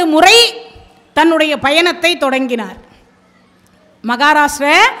இரண்டாவது முறை தன்னுடைய பயணத்தை தொடங்கினார். மகாராஷ்டிர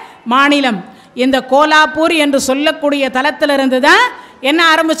மாநிலம் இந்த கோலாப்பூர் என்று சொல்லக்கூடிய தலத்திலிருந்து தான் என்ன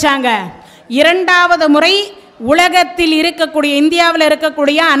ஆரம்பித்தாங்க? இரண்டாவது முறை உலகத்தில் இருக்கக்கூடிய இந்தியாவில்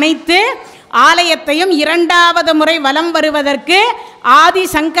இருக்கக்கூடிய அனைத்து ஆலயத்தையும் இரண்டாவது முறை வலம் வருவதற்கு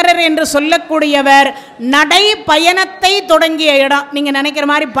ஆதிசங்கரர் என்று சொல்லக்கூடியவர் நடை பயணத்தை தொடங்கிய இடம். நீங்கள் நினைக்கிற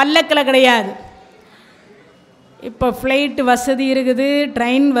மாதிரி பல்லக்கில் கிடையாது. இப்போ ஃப்ளைட் வசதி இருக்குது,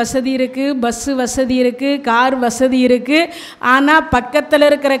 ட்ரெயின் வசதி இருக்குது, பஸ்ஸு வசதி இருக்குது, கார் வசதி இருக்குது. ஆனால் பக்கத்தில்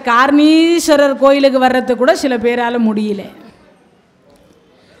இருக்கிற கார்ணீஸ்வரர் கோயிலுக்கு வர்றதுக்கு கூட சில பேரால் முடியல.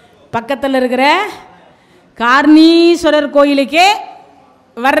 பக்கத்தில் இருக்கிற கார்ணீஸ்வரர் கோயிலுக்கே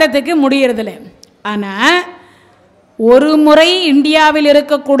வர்றதுக்கு முடியறதில்ல. ஆனால் ஒரு முறை இந்தியாவில்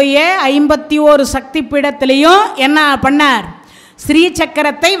இருக்கக்கூடிய 51 சக்தி பீடத்திலையும் என்ன பண்ணார்?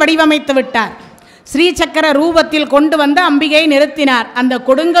 ஸ்ரீசக்கரத்தை வடிவமைத்து விட்டார். ஸ்ரீசக்கர ரூபத்தில் கொண்டு வந்து அம்பிகையை நிறுத்தினார். அந்த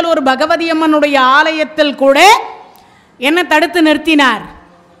கொடுங்கலூர் பகவதி அம்மனுடைய ஆலயத்தில் கூட என்ன தடுத்து நிறுத்தினார்?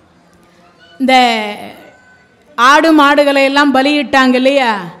 இந்த ஆடு மாடுகளை எல்லாம் பலியிட்டாங்க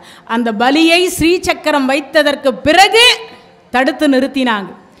இல்லையா, அந்த பலியை ஸ்ரீசக்கரம் வைத்ததற்கு பிறகு தடுத்து நிறுத்தினாங்க.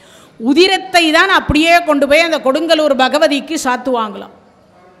 உதிரத்தை தான் அப்படியே கொண்டு போய் அந்த கொடுங்கலூர் பகவதிக்கு சாத்துவாங்களாம்.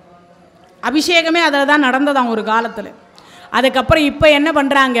 அபிஷேகமே அதில் தான் நடந்ததாம் ஒரு காலத்தில். அதுக்கப்புறம் இப்போ என்ன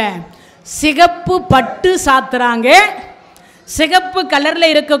பண்ணுறாங்க? சிகப்பு பட்டு சாத்துறாங்க. சிகப்பு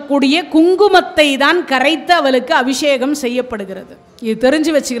கலரில் இருக்கக்கூடிய குங்குமத்தை தான் கரைத்து அவளுக்கு அபிஷேகம் செய்யப்படுகிறது. இது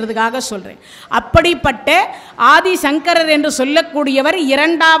தெரிஞ்சு வச்சுக்கிறதுக்காக சொல்கிறேன். அப்படிப்பட்ட ஆதிசங்கரர் என்று சொல்லக்கூடியவர்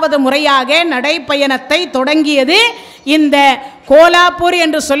இரண்டாவது முறையாக நடைப்பயணத்தை தொடங்கியது இந்த கோலாப்பூர்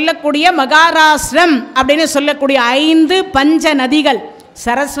என்று சொல்லக்கூடிய மகாராஷ்டிரம் அப்படின்னு சொல்லக்கூடிய 5 பஞ்ச நதிகள்.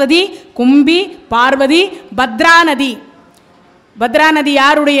 சரஸ்வதி, கும்பி, பார்வதி, பத்ரா நதி. பத்ரா நதி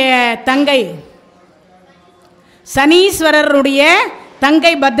யாருடைய தங்கை? சனீஸ்வரருடைய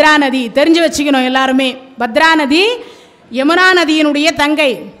தங்கை பத்ரா நதி. தெரிஞ்சு வச்சுக்கணும் எல்லாருமே. பத்ரா நதி யமுனா நதியினுடைய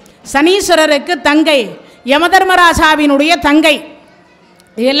தங்கை, சனீஸ்வரருக்கு தங்கை, யமதர்மராஜாவினுடைய தங்கை.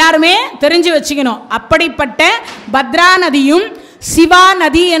 எல்லாருமே தெரிஞ்சு வச்சுக்கணும். அப்படிப்பட்ட பத்ரா நதியும் சிவா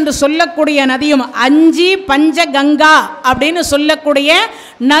நதி என்று சொல்லக்கூடிய நதியும் 5 பஞ்ச கங்கா அப்படின்னு சொல்லக்கூடிய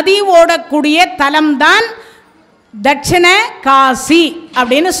நதி ஓடக்கூடிய தலம்தான் தட்சிண காசி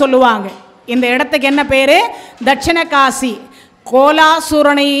அப்படின்னு சொல்லுவாங்க. இந்த இடத்துக்கு என்ன பேர்? தட்சிண காசி.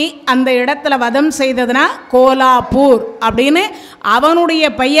 கோலாசூரனை அந்த இடத்துல வதம் செய்ததுனா கோலாப்பூர் அப்படின்னு அவனுடைய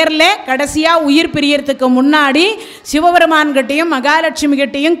பெயரில் கடைசியாக உயிர் பிரியறதுக்கு முன்னாடி சிவபெருமான்கிட்டையும் மகாலட்சுமி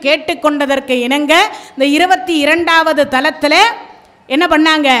கிட்டையும் கேட்டுக்கொண்டதற்கு இணங்க இந்த 22வது தலத்தில் என்ன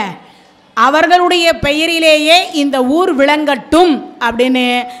பண்ணாங்க? அவர்களுடைய பெயரிலேயே இந்த ஊர் விளங்கட்டும் அப்படின்னு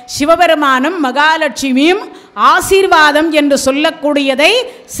சிவபெருமானும் மகாலட்சுமியும் ஆசீர்வாதம் என்று சொல்லக்கூடியதை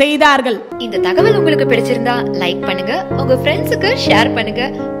செய்தார்கள். இந்த தகவல் உங்களுக்கு பிடிச்சிருந்தா லைக் பண்ணுங்க, உங்க ஃப்ரெண்ட்ஸுக்கு ஷேர் பண்ணுங்க,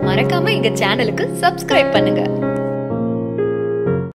 மறக்காம எங்க சேனலுக்கு சப்ஸ்கிரைப் பண்ணுங்க.